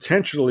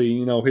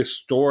potentially,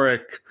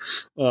 historic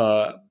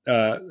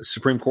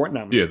Supreme Court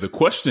nomination? Yeah, the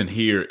question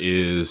here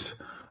is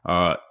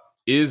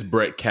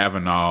Brett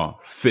Kavanaugh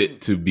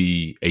fit to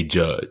be a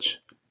judge?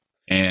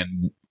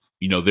 And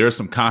there are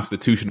some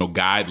constitutional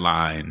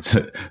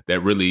guidelines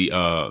that really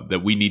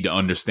that we need to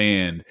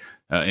understand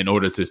in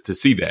order to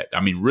see that.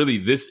 I mean, really,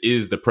 this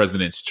is the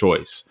president's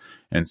choice.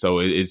 And so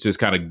it's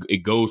just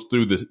it goes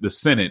through the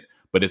Senate,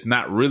 but it's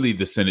not really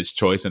the Senate's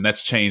choice. And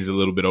that's changed a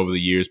little bit over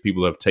the years.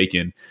 People have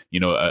taken,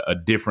 a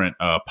different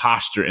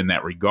posture in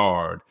that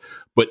regard.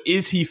 But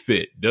is he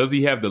fit? Does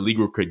he have the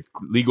legal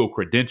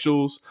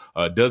credentials?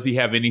 Does he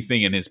have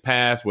anything in his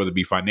past, whether it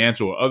be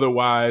financial or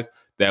otherwise,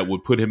 that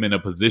would put him in a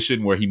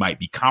position where he might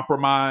be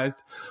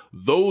compromised?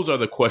 Those are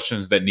the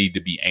questions that need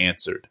to be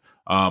answered.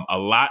 A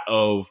lot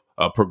of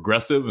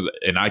progressives,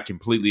 and I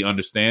completely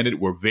understand it,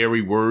 were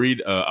very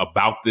worried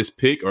about this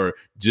pick, or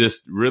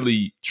just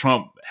really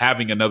Trump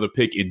having another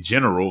pick in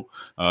general.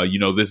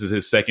 This is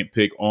his second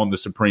pick on the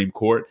Supreme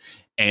Court.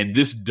 And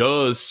this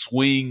does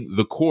swing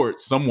the court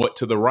somewhat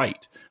to the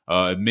right.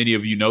 Many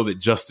of you know that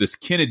Justice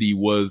Kennedy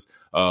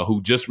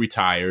who just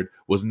retired,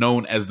 was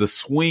known as the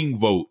swing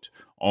vote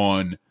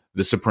on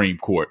the Supreme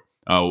Court,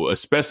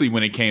 especially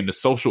when it came to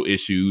social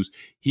issues.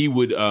 He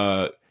would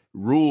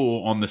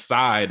rule on the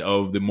side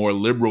of the more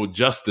liberal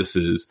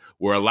justices,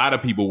 where a lot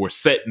of people were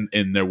set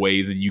in their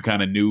ways, and you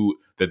kind of knew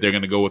that they're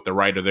going to go with the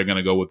right or they're going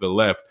to go with the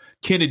left.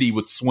 Kennedy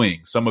would swing.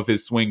 Some of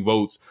his swing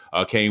votes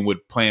came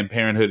with Planned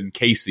Parenthood and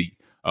Casey.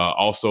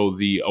 Also,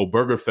 the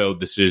Obergefell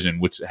decision,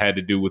 which had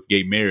to do with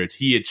gay marriage.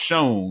 He had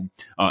shown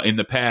in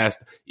the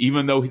past,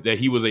 even though that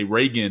he was a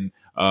Reagan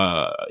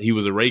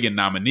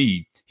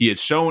nominee, he had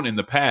shown in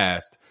the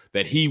past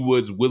that he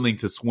was willing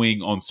to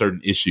swing on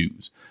certain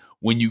issues.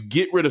 When you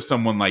get rid of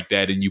someone like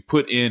that and you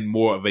put in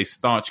more of a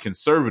staunch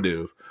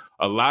conservative,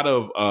 a lot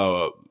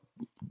of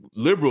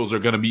liberals are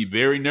going to be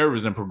very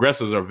nervous, and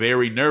progressives are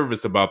very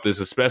nervous about this,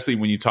 especially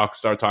when you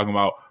start talking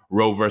about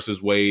Roe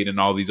versus Wade and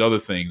all these other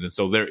things. And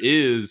so there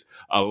is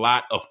a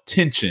lot of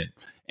tension.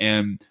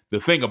 And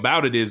the thing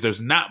about it is there's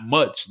not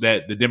much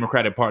that the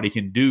Democratic Party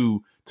can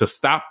do to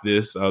stop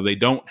this. They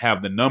don't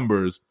have the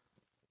numbers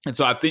And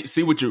so I think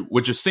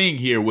what you're seeing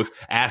here with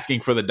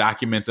asking for the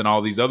documents and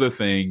all these other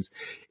things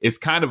is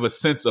kind of a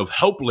sense of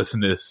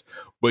helplessness,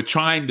 but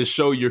trying to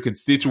show your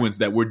constituents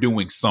that we're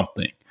doing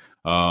something.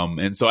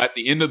 And so at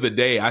the end of the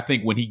day, I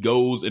think when he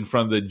goes in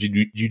front of the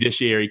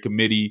Judiciary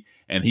Committee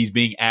and he's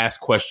being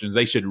asked questions,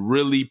 they should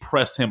really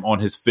press him on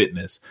his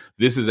fitness.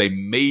 This is a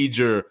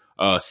major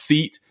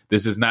seat.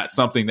 This is not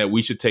something that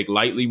we should take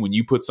lightly. When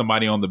you put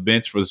somebody on the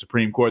bench for the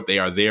Supreme Court, they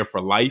are there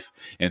for life.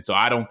 And so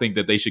I don't think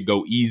that they should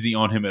go easy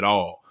on him at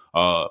all.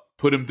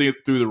 Put him through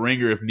the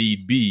ringer if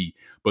need be,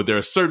 but there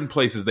are certain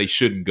places they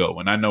shouldn't go.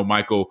 And I know,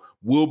 Michael,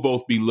 we'll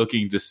both be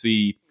looking to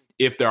see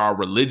if there are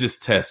religious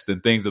tests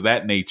and things of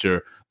that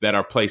nature that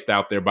are placed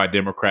out there by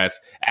Democrats,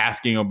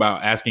 asking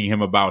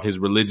him about his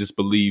religious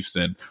beliefs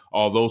and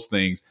all those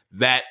things.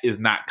 That is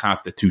not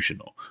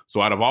constitutional.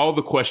 So out of all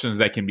the questions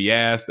that can be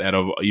asked, out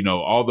of,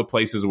 all the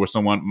places where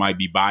someone might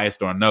be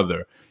biased or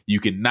another, you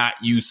cannot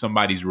use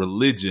somebody's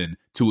religion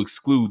to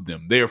exclude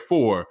them.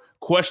 Therefore,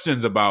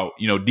 questions about,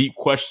 deep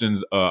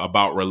questions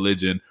about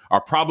religion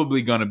are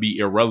probably going to be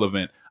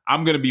irrelevant.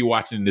 I'm going to be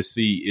watching to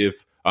see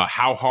if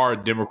how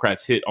hard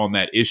Democrats hit on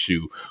that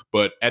issue.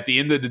 But at the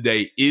end of the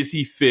day, is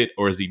he fit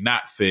or is he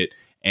not fit?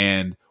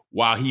 And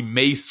while he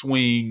may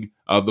swing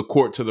the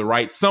court to the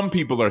right, some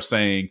people are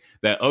saying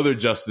that other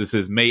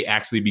justices may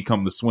actually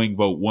become the swing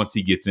vote once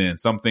he gets in.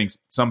 Some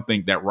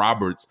think that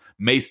Roberts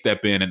may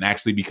step in and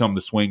actually become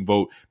the swing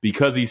vote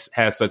because he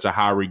has such a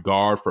high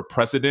regard for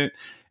precedent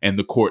and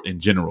the court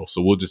in general.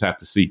 So we'll just have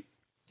to see.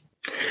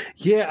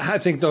 Yeah, I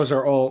think those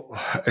are all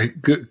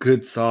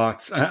good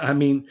thoughts. I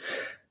mean,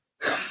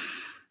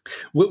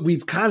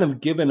 we've kind of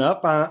given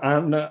up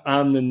on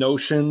the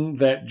notion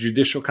that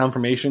judicial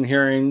confirmation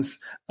hearings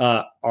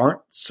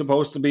aren't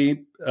supposed to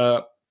be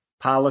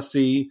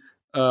policy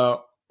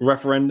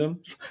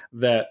referendums,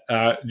 that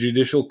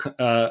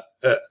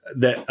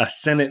that a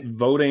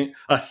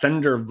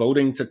senator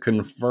voting to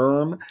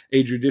confirm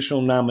a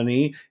judicial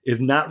nominee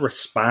is not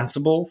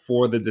responsible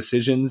for the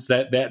decisions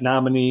that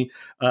nominee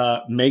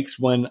makes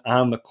when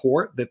on the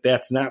court,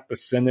 that's not the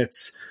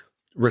Senate's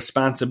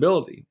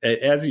responsibility.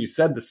 As you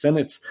said, the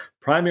Senate's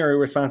primary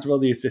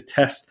responsibility is to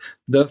test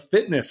the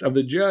fitness of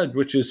the judge,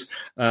 which is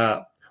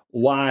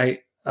why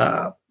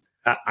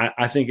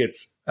I think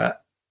it's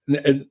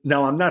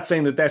now, I'm not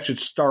saying that should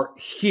start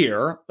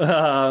here,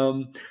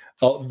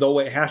 although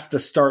it has to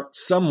start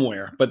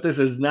somewhere. But this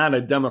is not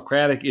a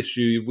Democratic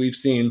issue. We've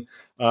seen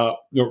the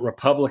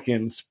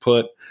Republicans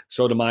put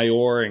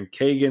Sotomayor and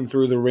Kagan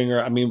through the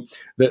ringer. I mean,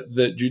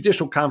 the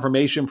judicial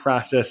confirmation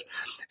process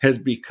has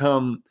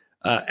become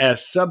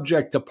as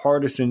subject to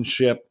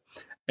partisanship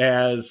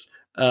as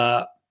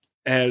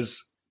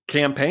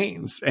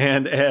campaigns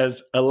and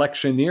as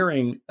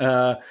electioneering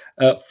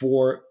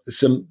for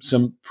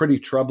some pretty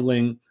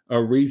troubling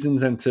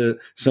reasons and to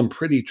some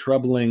pretty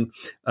troubling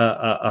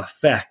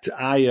effect.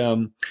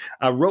 I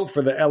wrote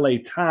for the LA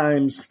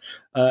Times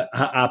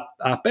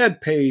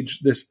op-ed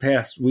page this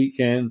past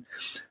weekend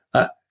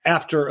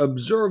after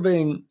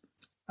observing,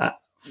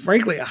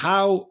 frankly,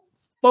 how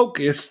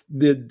focused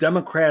the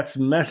Democrats'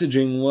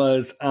 messaging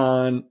was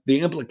on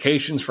the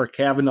implications for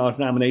Kavanaugh's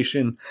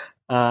nomination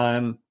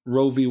on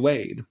Roe v.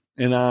 Wade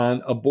and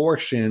on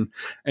abortion.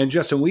 And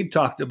Justin, we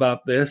talked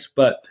about this,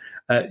 but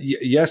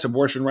yes,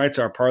 abortion rights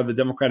are part of the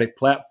Democratic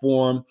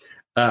platform.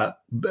 To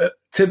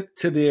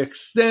the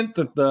extent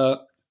that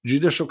the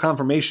judicial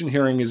confirmation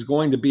hearing is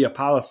going to be a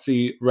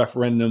policy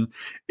referendum,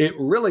 it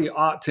really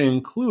ought to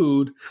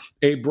include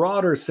a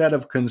broader set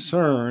of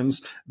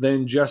concerns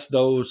than just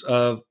those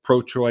of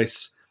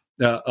pro-choice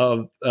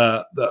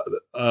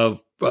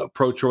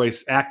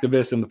pro-choice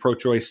activists and the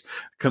pro-choice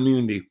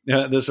community.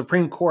 The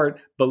Supreme Court,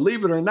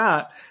 believe it or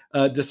not,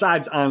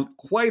 decides on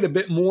quite a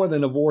bit more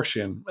than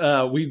abortion.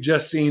 We've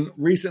just seen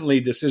recently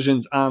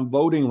decisions on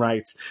voting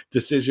rights,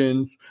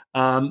 decisions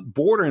on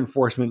border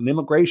enforcement and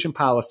immigration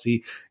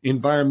policy,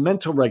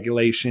 environmental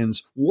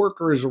regulations,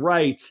 workers'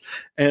 rights.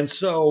 And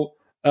so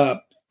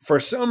for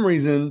some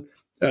reason,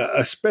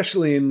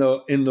 especially in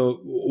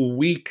the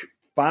week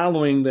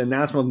following the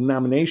announcement of the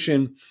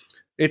nomination,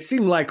 it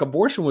seemed like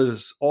abortion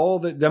was all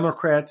that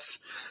Democrats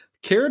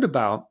cared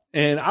about.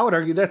 And I would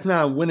argue that's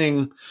not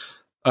winning.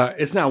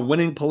 It's not a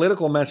winning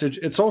political message.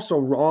 It's also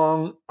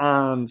wrong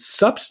on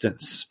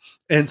substance.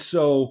 And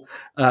so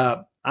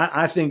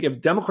I think if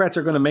Democrats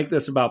are going to make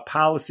this about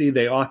policy,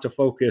 they ought to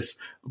focus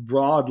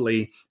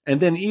broadly.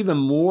 And then even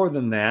more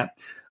than that,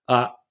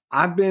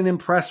 I've been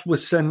impressed with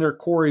Senator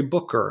Cory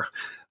Booker,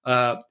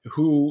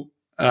 who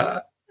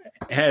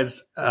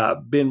has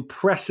been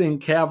pressing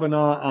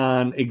Kavanaugh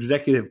on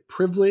executive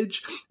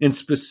privilege and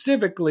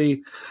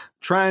specifically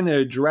trying to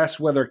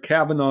address whether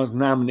Kavanaugh's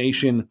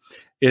nomination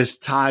is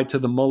tied to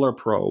the Mueller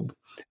probe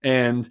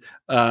and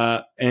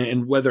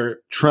whether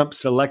Trump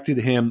selected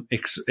him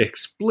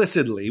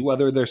explicitly,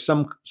 whether there's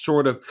some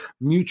sort of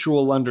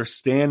mutual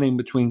understanding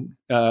between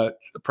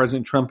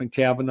President Trump and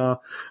Kavanaugh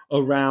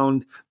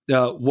around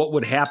what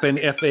would happen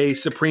if a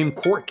Supreme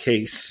Court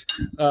case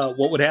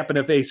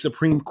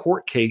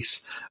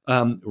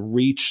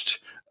reached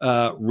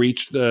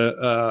reach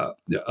the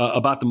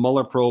about the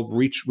Mueller probe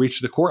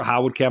reach the court?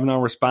 How would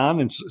Kavanaugh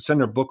respond? And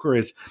Senator Booker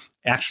is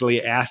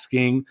actually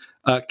asking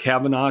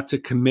Kavanaugh to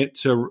commit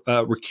to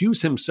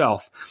recuse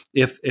himself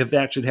if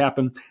that should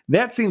happen.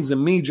 That seems to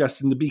me,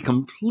 Justin, to be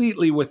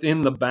completely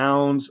within the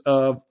bounds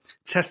of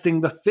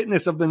testing the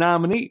fitness of the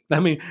nominee. I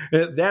mean,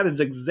 that is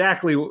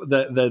exactly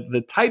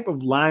the type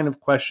of line of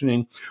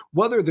questioning,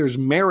 whether there's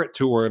merit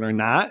to it or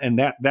not, and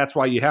that's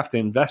why you have to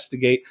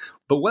investigate.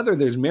 But whether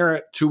there's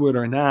merit to it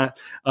or not,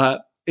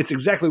 it's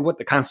exactly what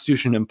the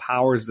Constitution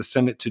empowers the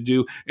Senate to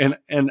do.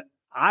 And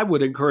I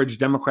would encourage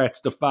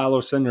Democrats to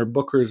follow Senator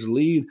Booker's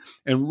lead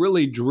and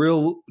really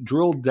drill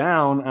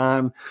down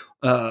on,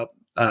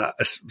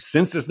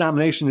 since this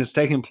nomination has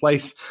taken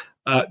place,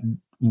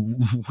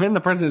 when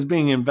the president is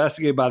being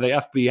investigated by the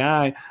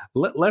FBI,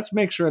 let's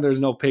make sure there's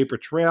no paper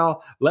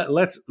trail.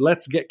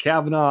 Let's get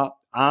Kavanaugh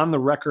on the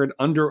record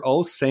under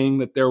oath saying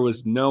that there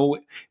was no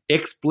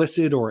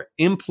explicit or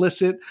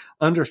implicit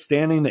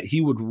understanding that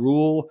he would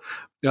rule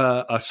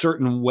a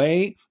certain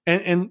way,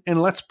 and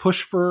let's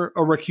push for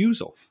a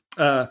recusal.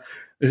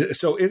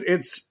 So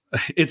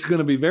it's going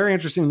to be very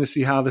interesting to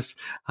see how this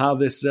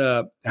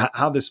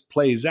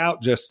plays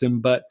out, Justin.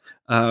 But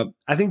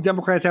I think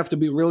Democrats have to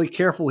be really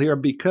careful here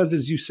because,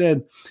 as you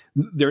said,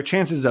 their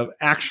chances of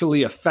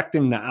actually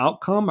affecting the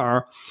outcome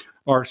are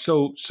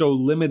so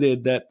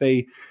limited that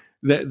they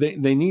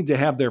need to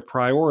have their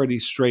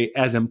priorities straight,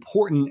 as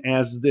important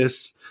as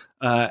this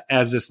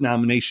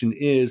nomination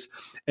is.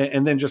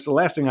 And then just the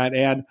last thing I'd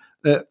add,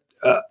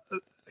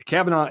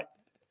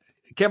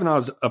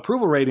 Kavanaugh's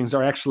approval ratings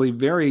are actually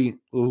very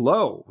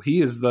low.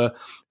 He is the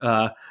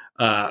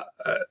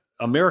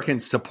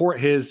Americans support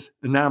his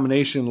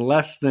nomination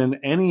less than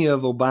any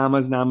of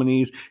Obama's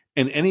nominees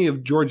and any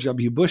of George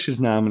W. Bush's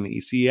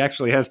nominees. He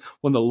actually has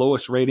one of the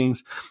lowest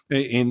ratings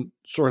in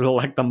sort of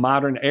like the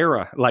modern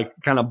era, like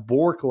kind of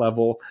Bork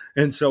level.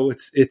 And so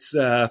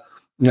that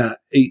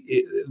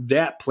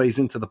plays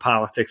into the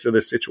politics of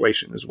this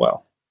situation as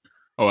well.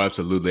 Oh,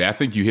 absolutely. I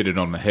think you hit it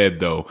on the head,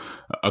 though.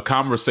 A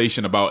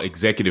conversation about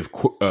executive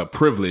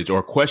privilege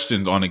or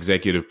questions on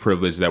executive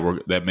privilege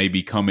that may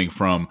be coming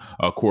from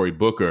Cory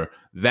Booker,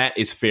 that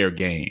is fair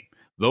game.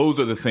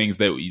 Those are the things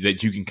that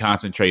you can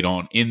concentrate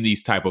on in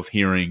these type of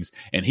hearings.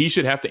 And he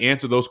should have to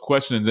answer those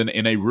questions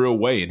in a real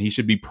way. And he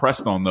should be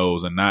pressed on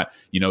those and not,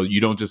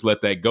 you don't just let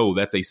that go.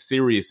 That's a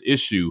serious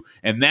issue.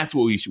 And that's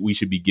what we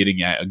should be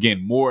getting at.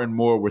 Again, more and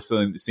more, we're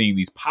seeing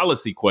these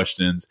policy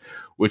questions,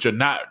 which are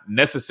not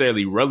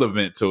necessarily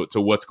relevant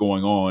to what's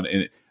going on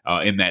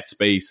in that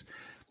space.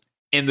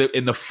 And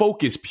the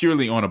focus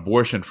purely on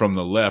abortion from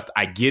the left,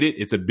 I get it.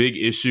 It's a big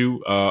issue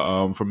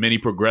for many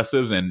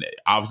progressives, and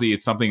obviously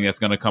it's something that's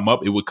going to come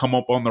up. It would come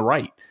up on the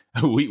right.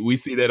 We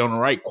see that on the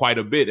right quite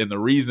a bit. And the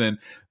reason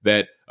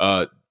that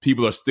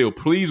people are still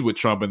pleased with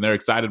Trump and they're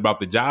excited about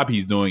the job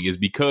he's doing is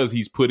because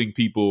he's putting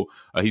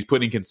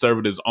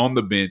conservatives on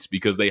the bench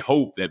because they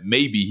hope that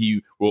maybe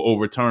he will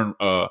overturn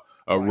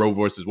Roe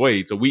versus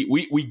Wade. So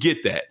we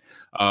get that.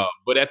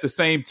 But at the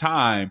same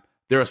time,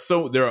 there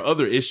are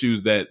other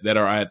issues that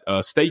are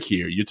at stake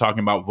here. You're talking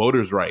about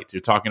voters' rights.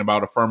 You're talking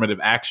about affirmative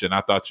action.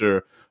 I thought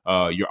your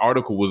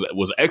article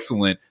was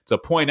excellent to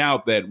point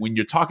out that when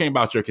you're talking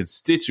about your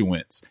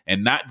constituents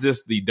and not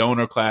just the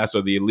donor class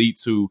or the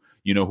elites who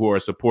are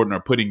supporting or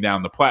putting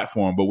down the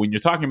platform, but when you're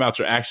talking about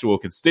your actual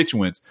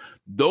constituents,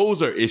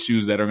 those are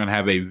issues that are going to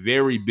have a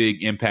very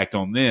big impact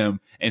on them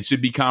and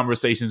should be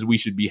conversations we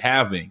should be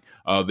having.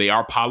 They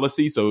are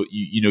policy, so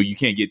you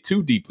can't get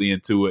too deeply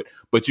into it,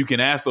 but you can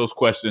ask those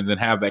questions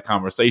and have that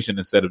conversation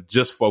instead of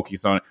just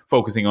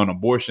focusing on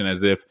abortion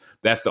as if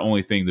that's the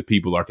only thing that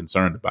people are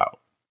concerned about.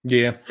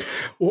 Yeah.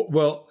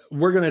 Well,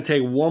 we're going to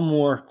take one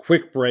more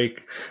quick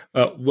break.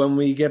 When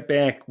we get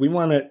back, we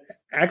want to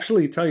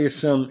actually tell you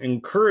some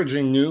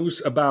encouraging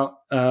news about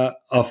a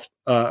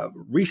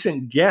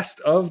recent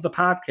guest of the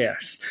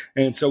podcast.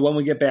 And so when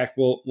we get back,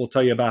 we'll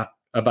tell you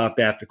about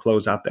that to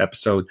close out the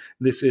episode.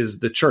 This is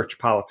the Church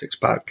Politics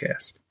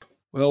Podcast.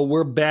 Well,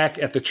 we're back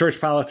at the Church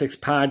Politics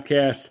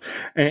Podcast,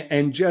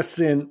 and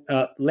Justin,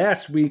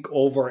 last week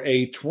over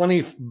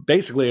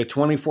basically a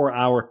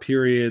 24-hour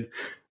period,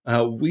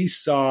 we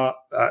saw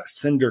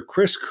Senator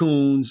Chris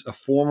Coons, a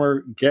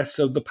former guest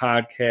of the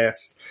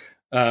podcast,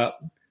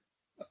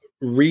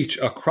 reach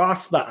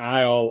across the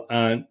aisle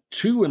on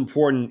two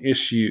important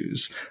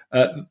issues.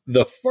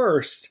 The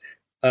first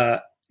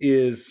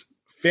is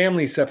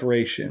family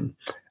separation.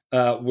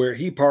 Where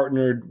he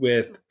partnered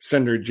with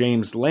Senator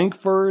James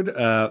Lankford,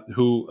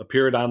 who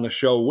appeared on the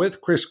show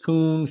with Chris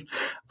Coons,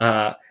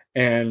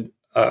 and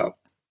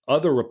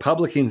other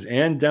Republicans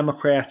and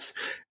Democrats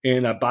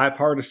in a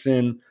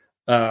bipartisan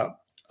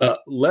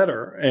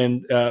letter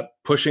and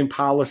pushing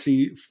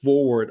policy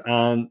forward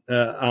on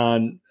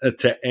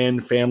to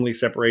end family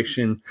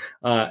separation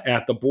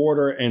at the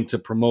border and to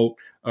promote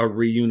a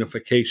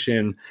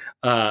reunification.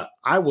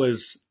 I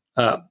was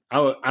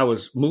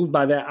moved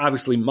by that.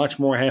 Obviously, much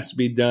more has to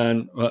be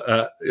done.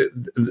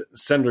 The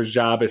senator's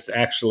job is to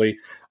actually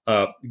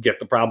get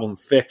the problem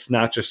fixed,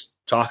 not just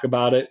talk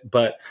about it.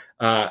 But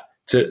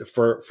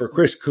for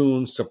Chris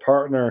Coons to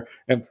partner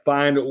and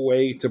find a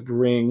way to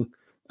bring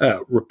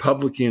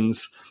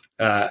Republicans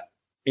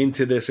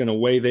into this in a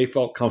way they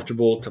felt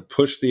comfortable to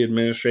push the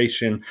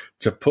administration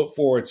to put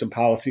forward some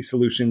policy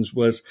solutions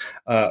was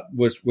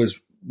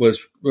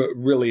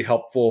really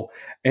helpful.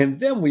 And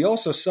then we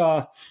also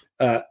saw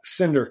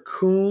Senator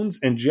Coons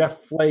and Jeff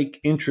Flake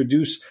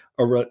introduce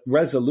a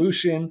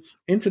resolution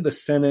into the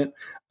Senate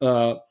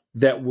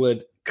that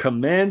would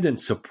commend and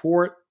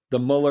support the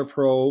Mueller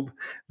probe,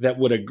 that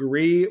would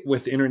agree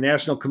with the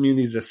international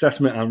community's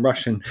assessment on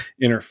Russian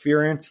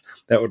interference,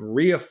 that would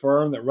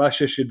reaffirm that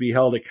Russia should be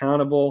held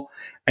accountable,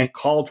 and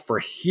called for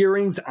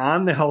hearings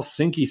on the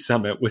Helsinki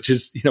summit, which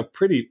is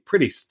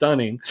pretty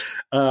stunning,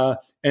 and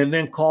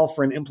then call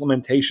for an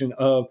implementation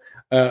of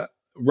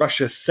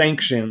Russia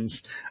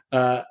sanctions.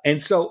 And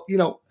so,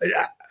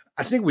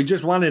 I think we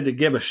just wanted to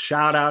give a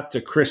shout out to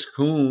Chris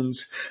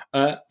Coons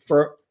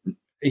for.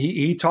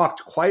 He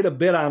talked quite a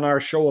bit on our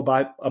show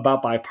about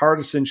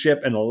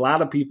bipartisanship, and a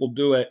lot of people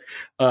do it.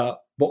 But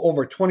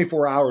over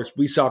 24 hours,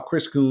 we saw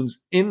Chris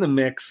Coons in the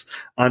mix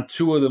on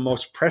two of the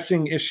most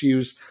pressing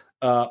issues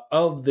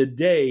of the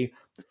day,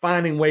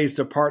 finding ways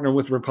to partner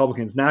with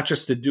Republicans, not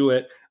just to do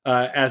it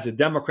as a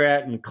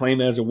Democrat and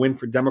claim it as a win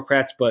for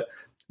Democrats, but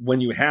when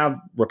you have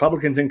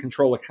Republicans in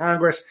control of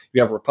Congress,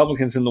 you have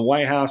Republicans in the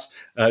White House,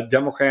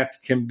 Democrats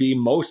can be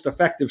most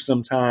effective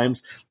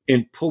sometimes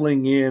in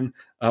pulling in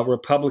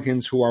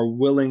Republicans who are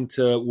willing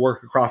to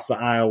work across the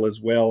aisle as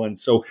well. And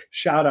so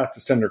shout out to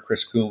Senator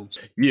Chris Coons.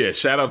 Yeah,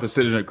 shout out to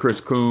Senator Chris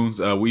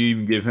Coons. We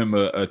even give him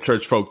a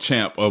church folk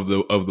champ of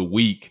the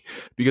week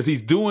because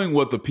he's doing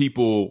what the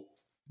people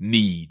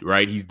need,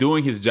 right? He's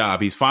doing his job.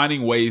 He's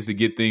finding ways to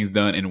get things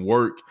done and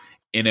work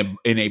in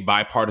a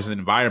bipartisan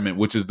environment,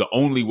 which is the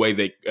only way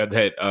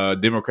that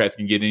Democrats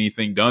can get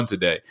anything done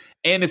today.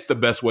 And it's the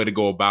best way to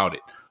go about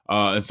it.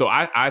 And so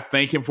I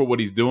thank him for what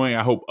he's doing.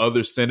 I hope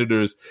other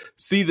senators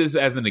see this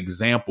as an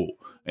example.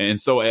 And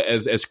so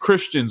as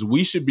Christians,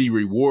 we should be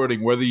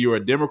rewarding, whether you're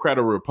a Democrat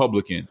or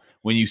Republican,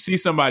 when you see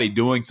somebody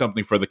doing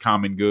something for the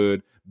common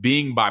good,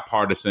 being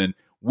bipartisan,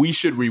 we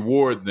should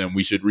reward them.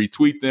 We should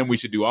retweet them. We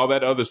should do all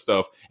that other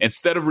stuff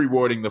instead of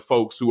rewarding the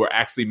folks who are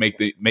actually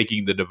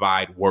making the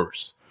divide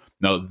worse.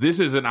 Now, this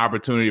is an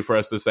opportunity for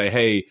us to say,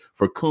 hey,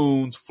 for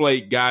Coons,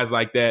 Flake, guys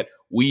like that,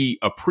 we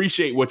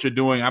appreciate what you're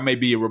doing. I may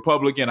be a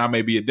Republican. I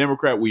may be a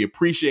Democrat. We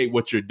appreciate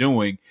what you're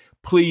doing.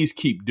 Please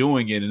keep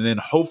doing it. And then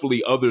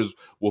hopefully others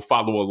will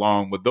follow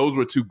along. But those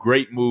were two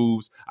great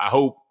moves. I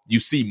hope you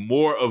see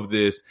more of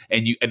this.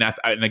 And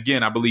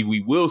again, I believe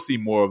we will see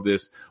more of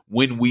this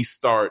when we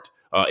start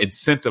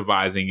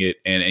incentivizing it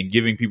and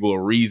giving people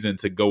a reason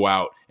to go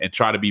out and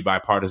try to be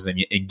bipartisan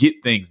and get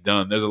things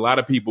done. There's a lot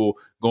of people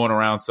going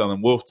around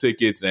selling wolf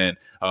tickets and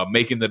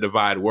making the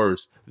divide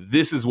worse.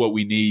 This is what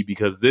we need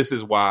because this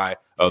is why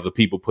the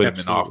people put him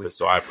in office.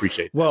 So I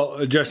appreciate it.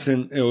 Well,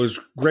 Justin, it was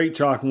great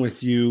talking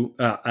with you.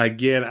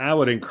 Again, I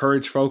would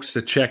encourage folks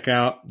to check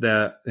out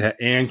the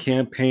AND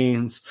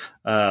campaign's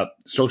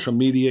social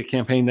media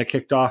campaign that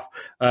kicked off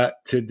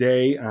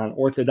today on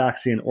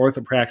orthodoxy and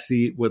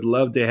orthopraxy. Would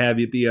love to have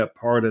you be a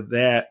part of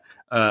that.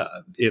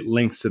 It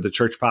links to the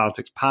Church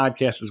Politics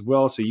podcast as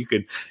well, so you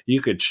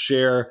could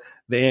share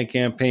the AND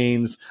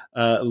campaign's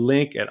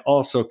link and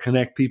also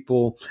connect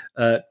people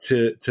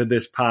to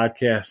this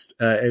podcast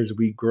as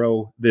we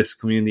grow this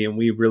community. And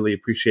we really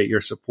appreciate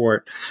your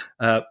support.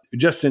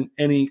 Justin,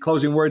 any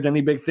closing words?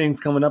 Any big things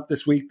coming up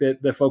this week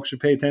that folks should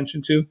pay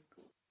attention to?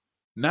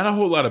 Not a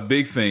whole lot of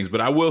big things,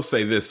 but I will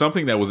say this.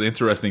 Something that was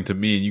interesting to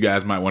me, and you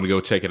guys might want to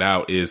go check it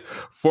out, is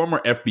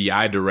former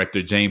FBI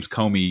Director James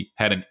Comey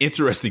had an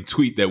interesting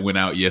tweet that went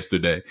out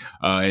yesterday.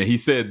 And he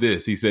said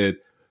this. He said,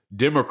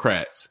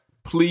 Democrats,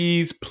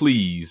 please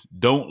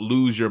don't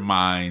lose your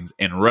minds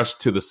and rush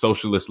to the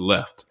socialist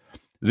left.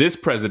 This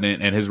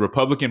president and his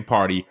Republican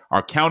Party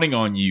are counting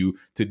on you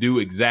to do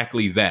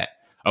exactly that.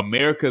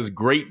 America's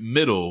great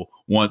middle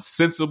wants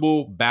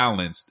sensible,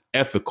 balanced,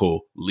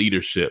 ethical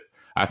leadership.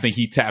 I think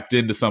he tapped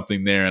into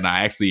something there, and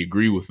I actually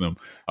agree with him.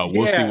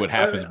 We'll see what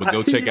happens, but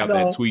go check out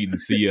that tweet and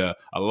see a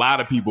lot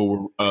of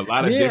people, a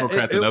lot of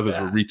Democrats and others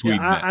were retweeting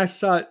that. I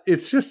saw it.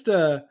 It's just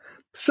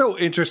so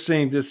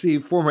interesting to see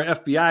former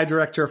FBI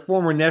director,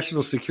 former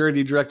National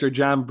Security Director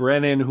John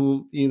Brennan,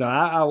 who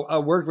I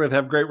worked with,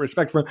 have great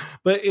respect for him.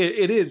 But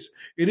it is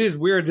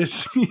weird to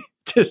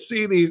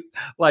see these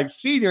like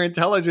senior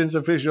intelligence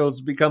officials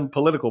become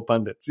political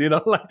pundits.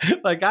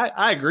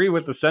 I agree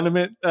with the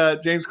sentiment,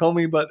 James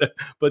Comey,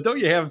 but don't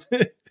you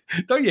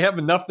have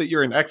enough that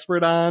you're an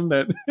expert on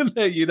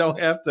that you don't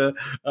have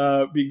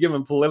to be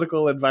giving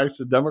political advice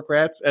to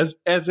Democrats as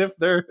if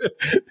they're.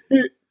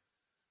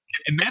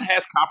 And that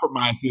has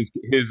compromised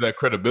his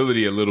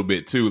credibility a little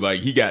bit, too.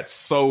 Like, he got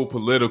so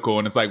political,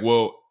 and it's like,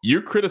 well,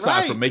 you're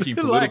criticized for making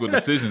political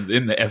decisions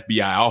in the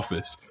FBI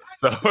office.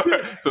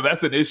 So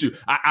that's an issue.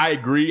 I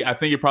agree. I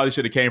think it probably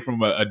should have came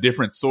from a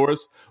different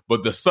source,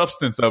 but the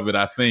substance of it,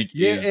 I think,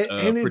 is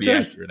pretty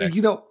accurate.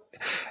 Actually.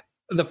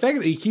 the fact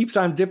that he keeps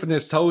on dipping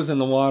his toes in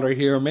the water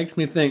here makes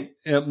me think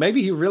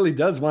maybe he really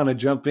does want to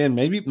jump in.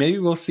 Maybe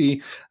we'll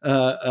see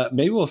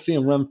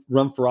him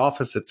run for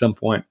office at some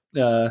point.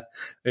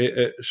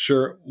 It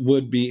sure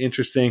would be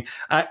interesting.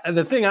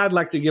 The thing I'd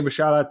like to give a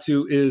shout out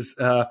to is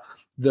the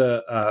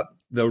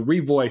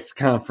Revoice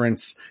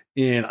conference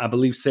in, I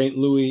believe, St.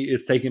 Louis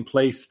is taking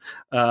place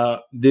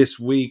this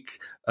week.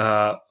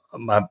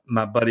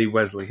 My buddy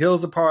Wesley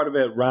Hill's a part of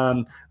it,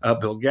 Ron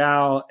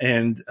Bilgal,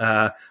 and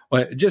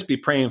just be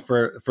praying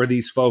for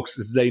these folks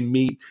as they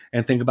meet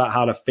and think about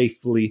how to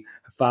faithfully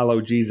follow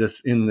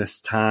Jesus in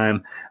this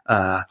time.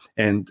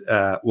 And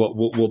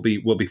we'll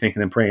be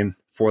thinking and praying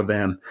for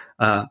them.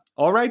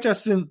 All right,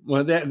 Justin.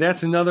 Well,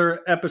 that's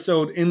another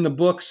episode in the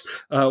books.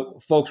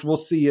 Folks, we'll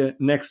see you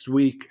next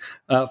week.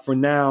 For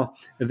now,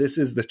 this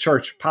is the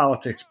Church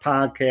Politics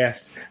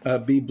Podcast.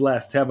 Be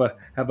blessed. Have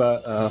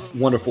a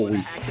wonderful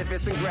week.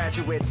 Activists and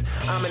graduates.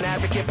 I'm an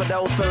advocate for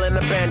those feeling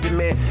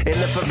abandonment. In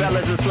the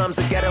favelas and slums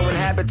of ghetto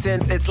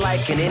inhabitants, it's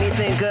like, can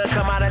anything good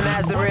come out of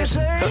Nazareth?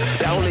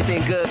 The only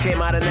thing good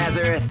came out of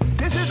Nazareth.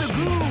 This is the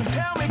groove.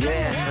 Tell me,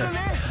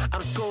 yeah.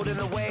 I'm schooled in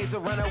the ways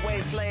of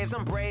runaway slaves.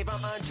 I'm brave,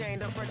 I'm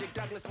unchained. I'm Frederick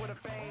Douglass with a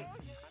fade.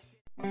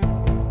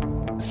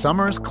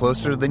 Summer's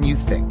closer than you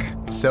think.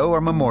 So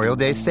are Memorial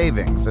Day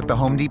savings at the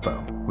Home Depot,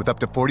 with up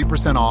to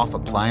 40% off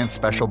appliance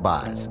special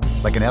buys,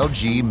 like an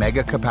LG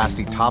Mega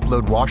Capacity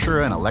top-load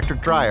washer and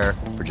electric dryer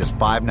for just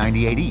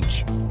 $5.98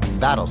 each.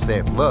 That'll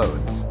save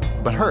loads.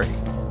 But hurry,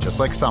 just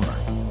like summer,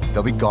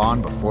 they'll be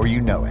gone before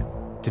you know it.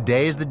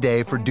 Today is the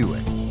day for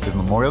doing, with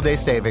Memorial Day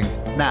savings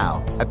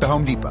now at the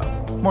Home Depot.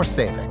 More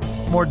saving,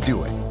 more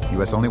doing.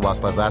 U.S. only while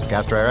supplies last.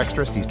 Gas dryer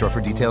extra. See store for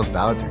details.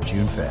 Valid through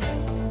June 5th.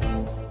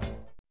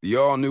 The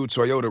all-new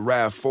Toyota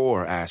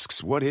RAV4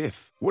 asks, what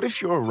if? What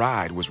if your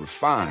ride was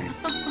refined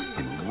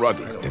and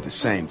rugged at the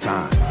same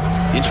time?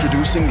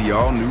 Introducing the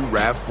all-new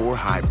RAV4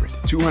 Hybrid.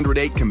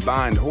 208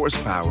 combined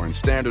horsepower and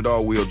standard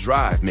all-wheel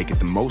drive make it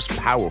the most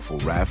powerful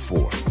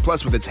RAV4.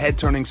 Plus, with its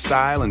head-turning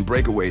style and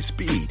breakaway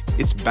speed,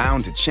 it's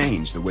bound to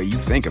change the way you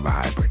think of a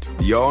hybrid.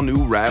 The all-new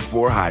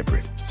RAV4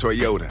 Hybrid.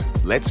 Toyota.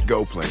 Let's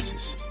go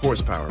places.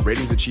 Horsepower.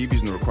 Ratings achieved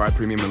using the required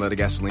premium unleaded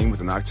gasoline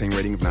with an octane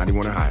rating of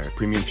 91 or higher.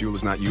 Premium fuel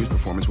is not used.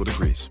 Performance will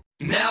decrease.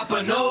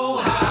 Napa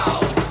know-how.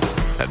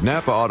 At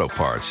Napa Auto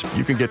Parts,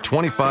 you can get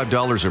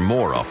 $25 or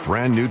more off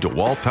brand new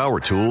DeWalt power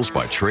tools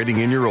by trading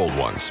in your old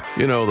ones.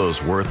 You know,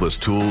 those worthless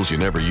tools you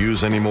never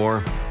use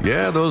anymore?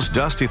 Yeah, those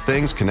dusty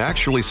things can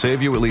actually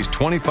save you at least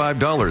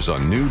 $25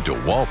 on new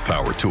DeWalt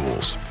power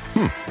tools.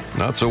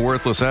 Not so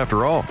worthless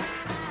after all.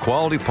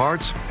 Quality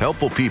parts,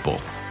 helpful people.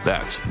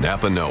 That's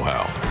Napa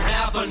know-how.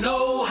 Napa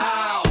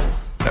know-how.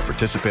 At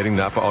participating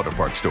Napa Auto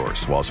Parts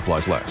stores while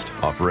supplies last.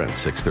 Offer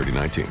ends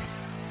 6/30/19.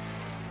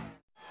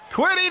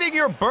 Quit eating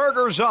your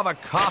burgers off a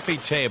coffee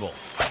table.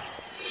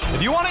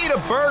 If you want to eat a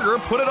burger,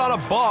 put it on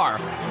a bar.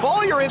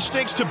 Follow your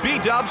instincts to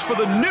B-dubs for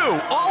the new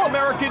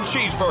All-American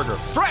Cheeseburger.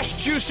 Fresh,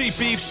 juicy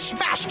beef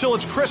smashed till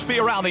it's crispy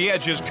around the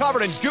edges,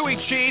 covered in gooey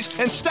cheese,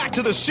 and stacked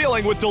to the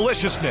ceiling with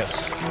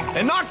deliciousness.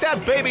 And knock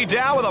that baby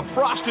down with a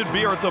frosted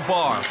beer at the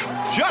bar,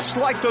 just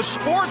like the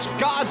sports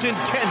gods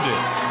intended.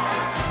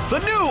 The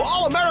new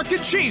All-American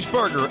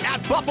Cheeseburger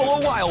at Buffalo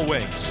Wild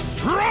Wings.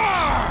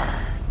 Roar!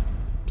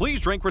 Please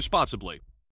drink responsibly.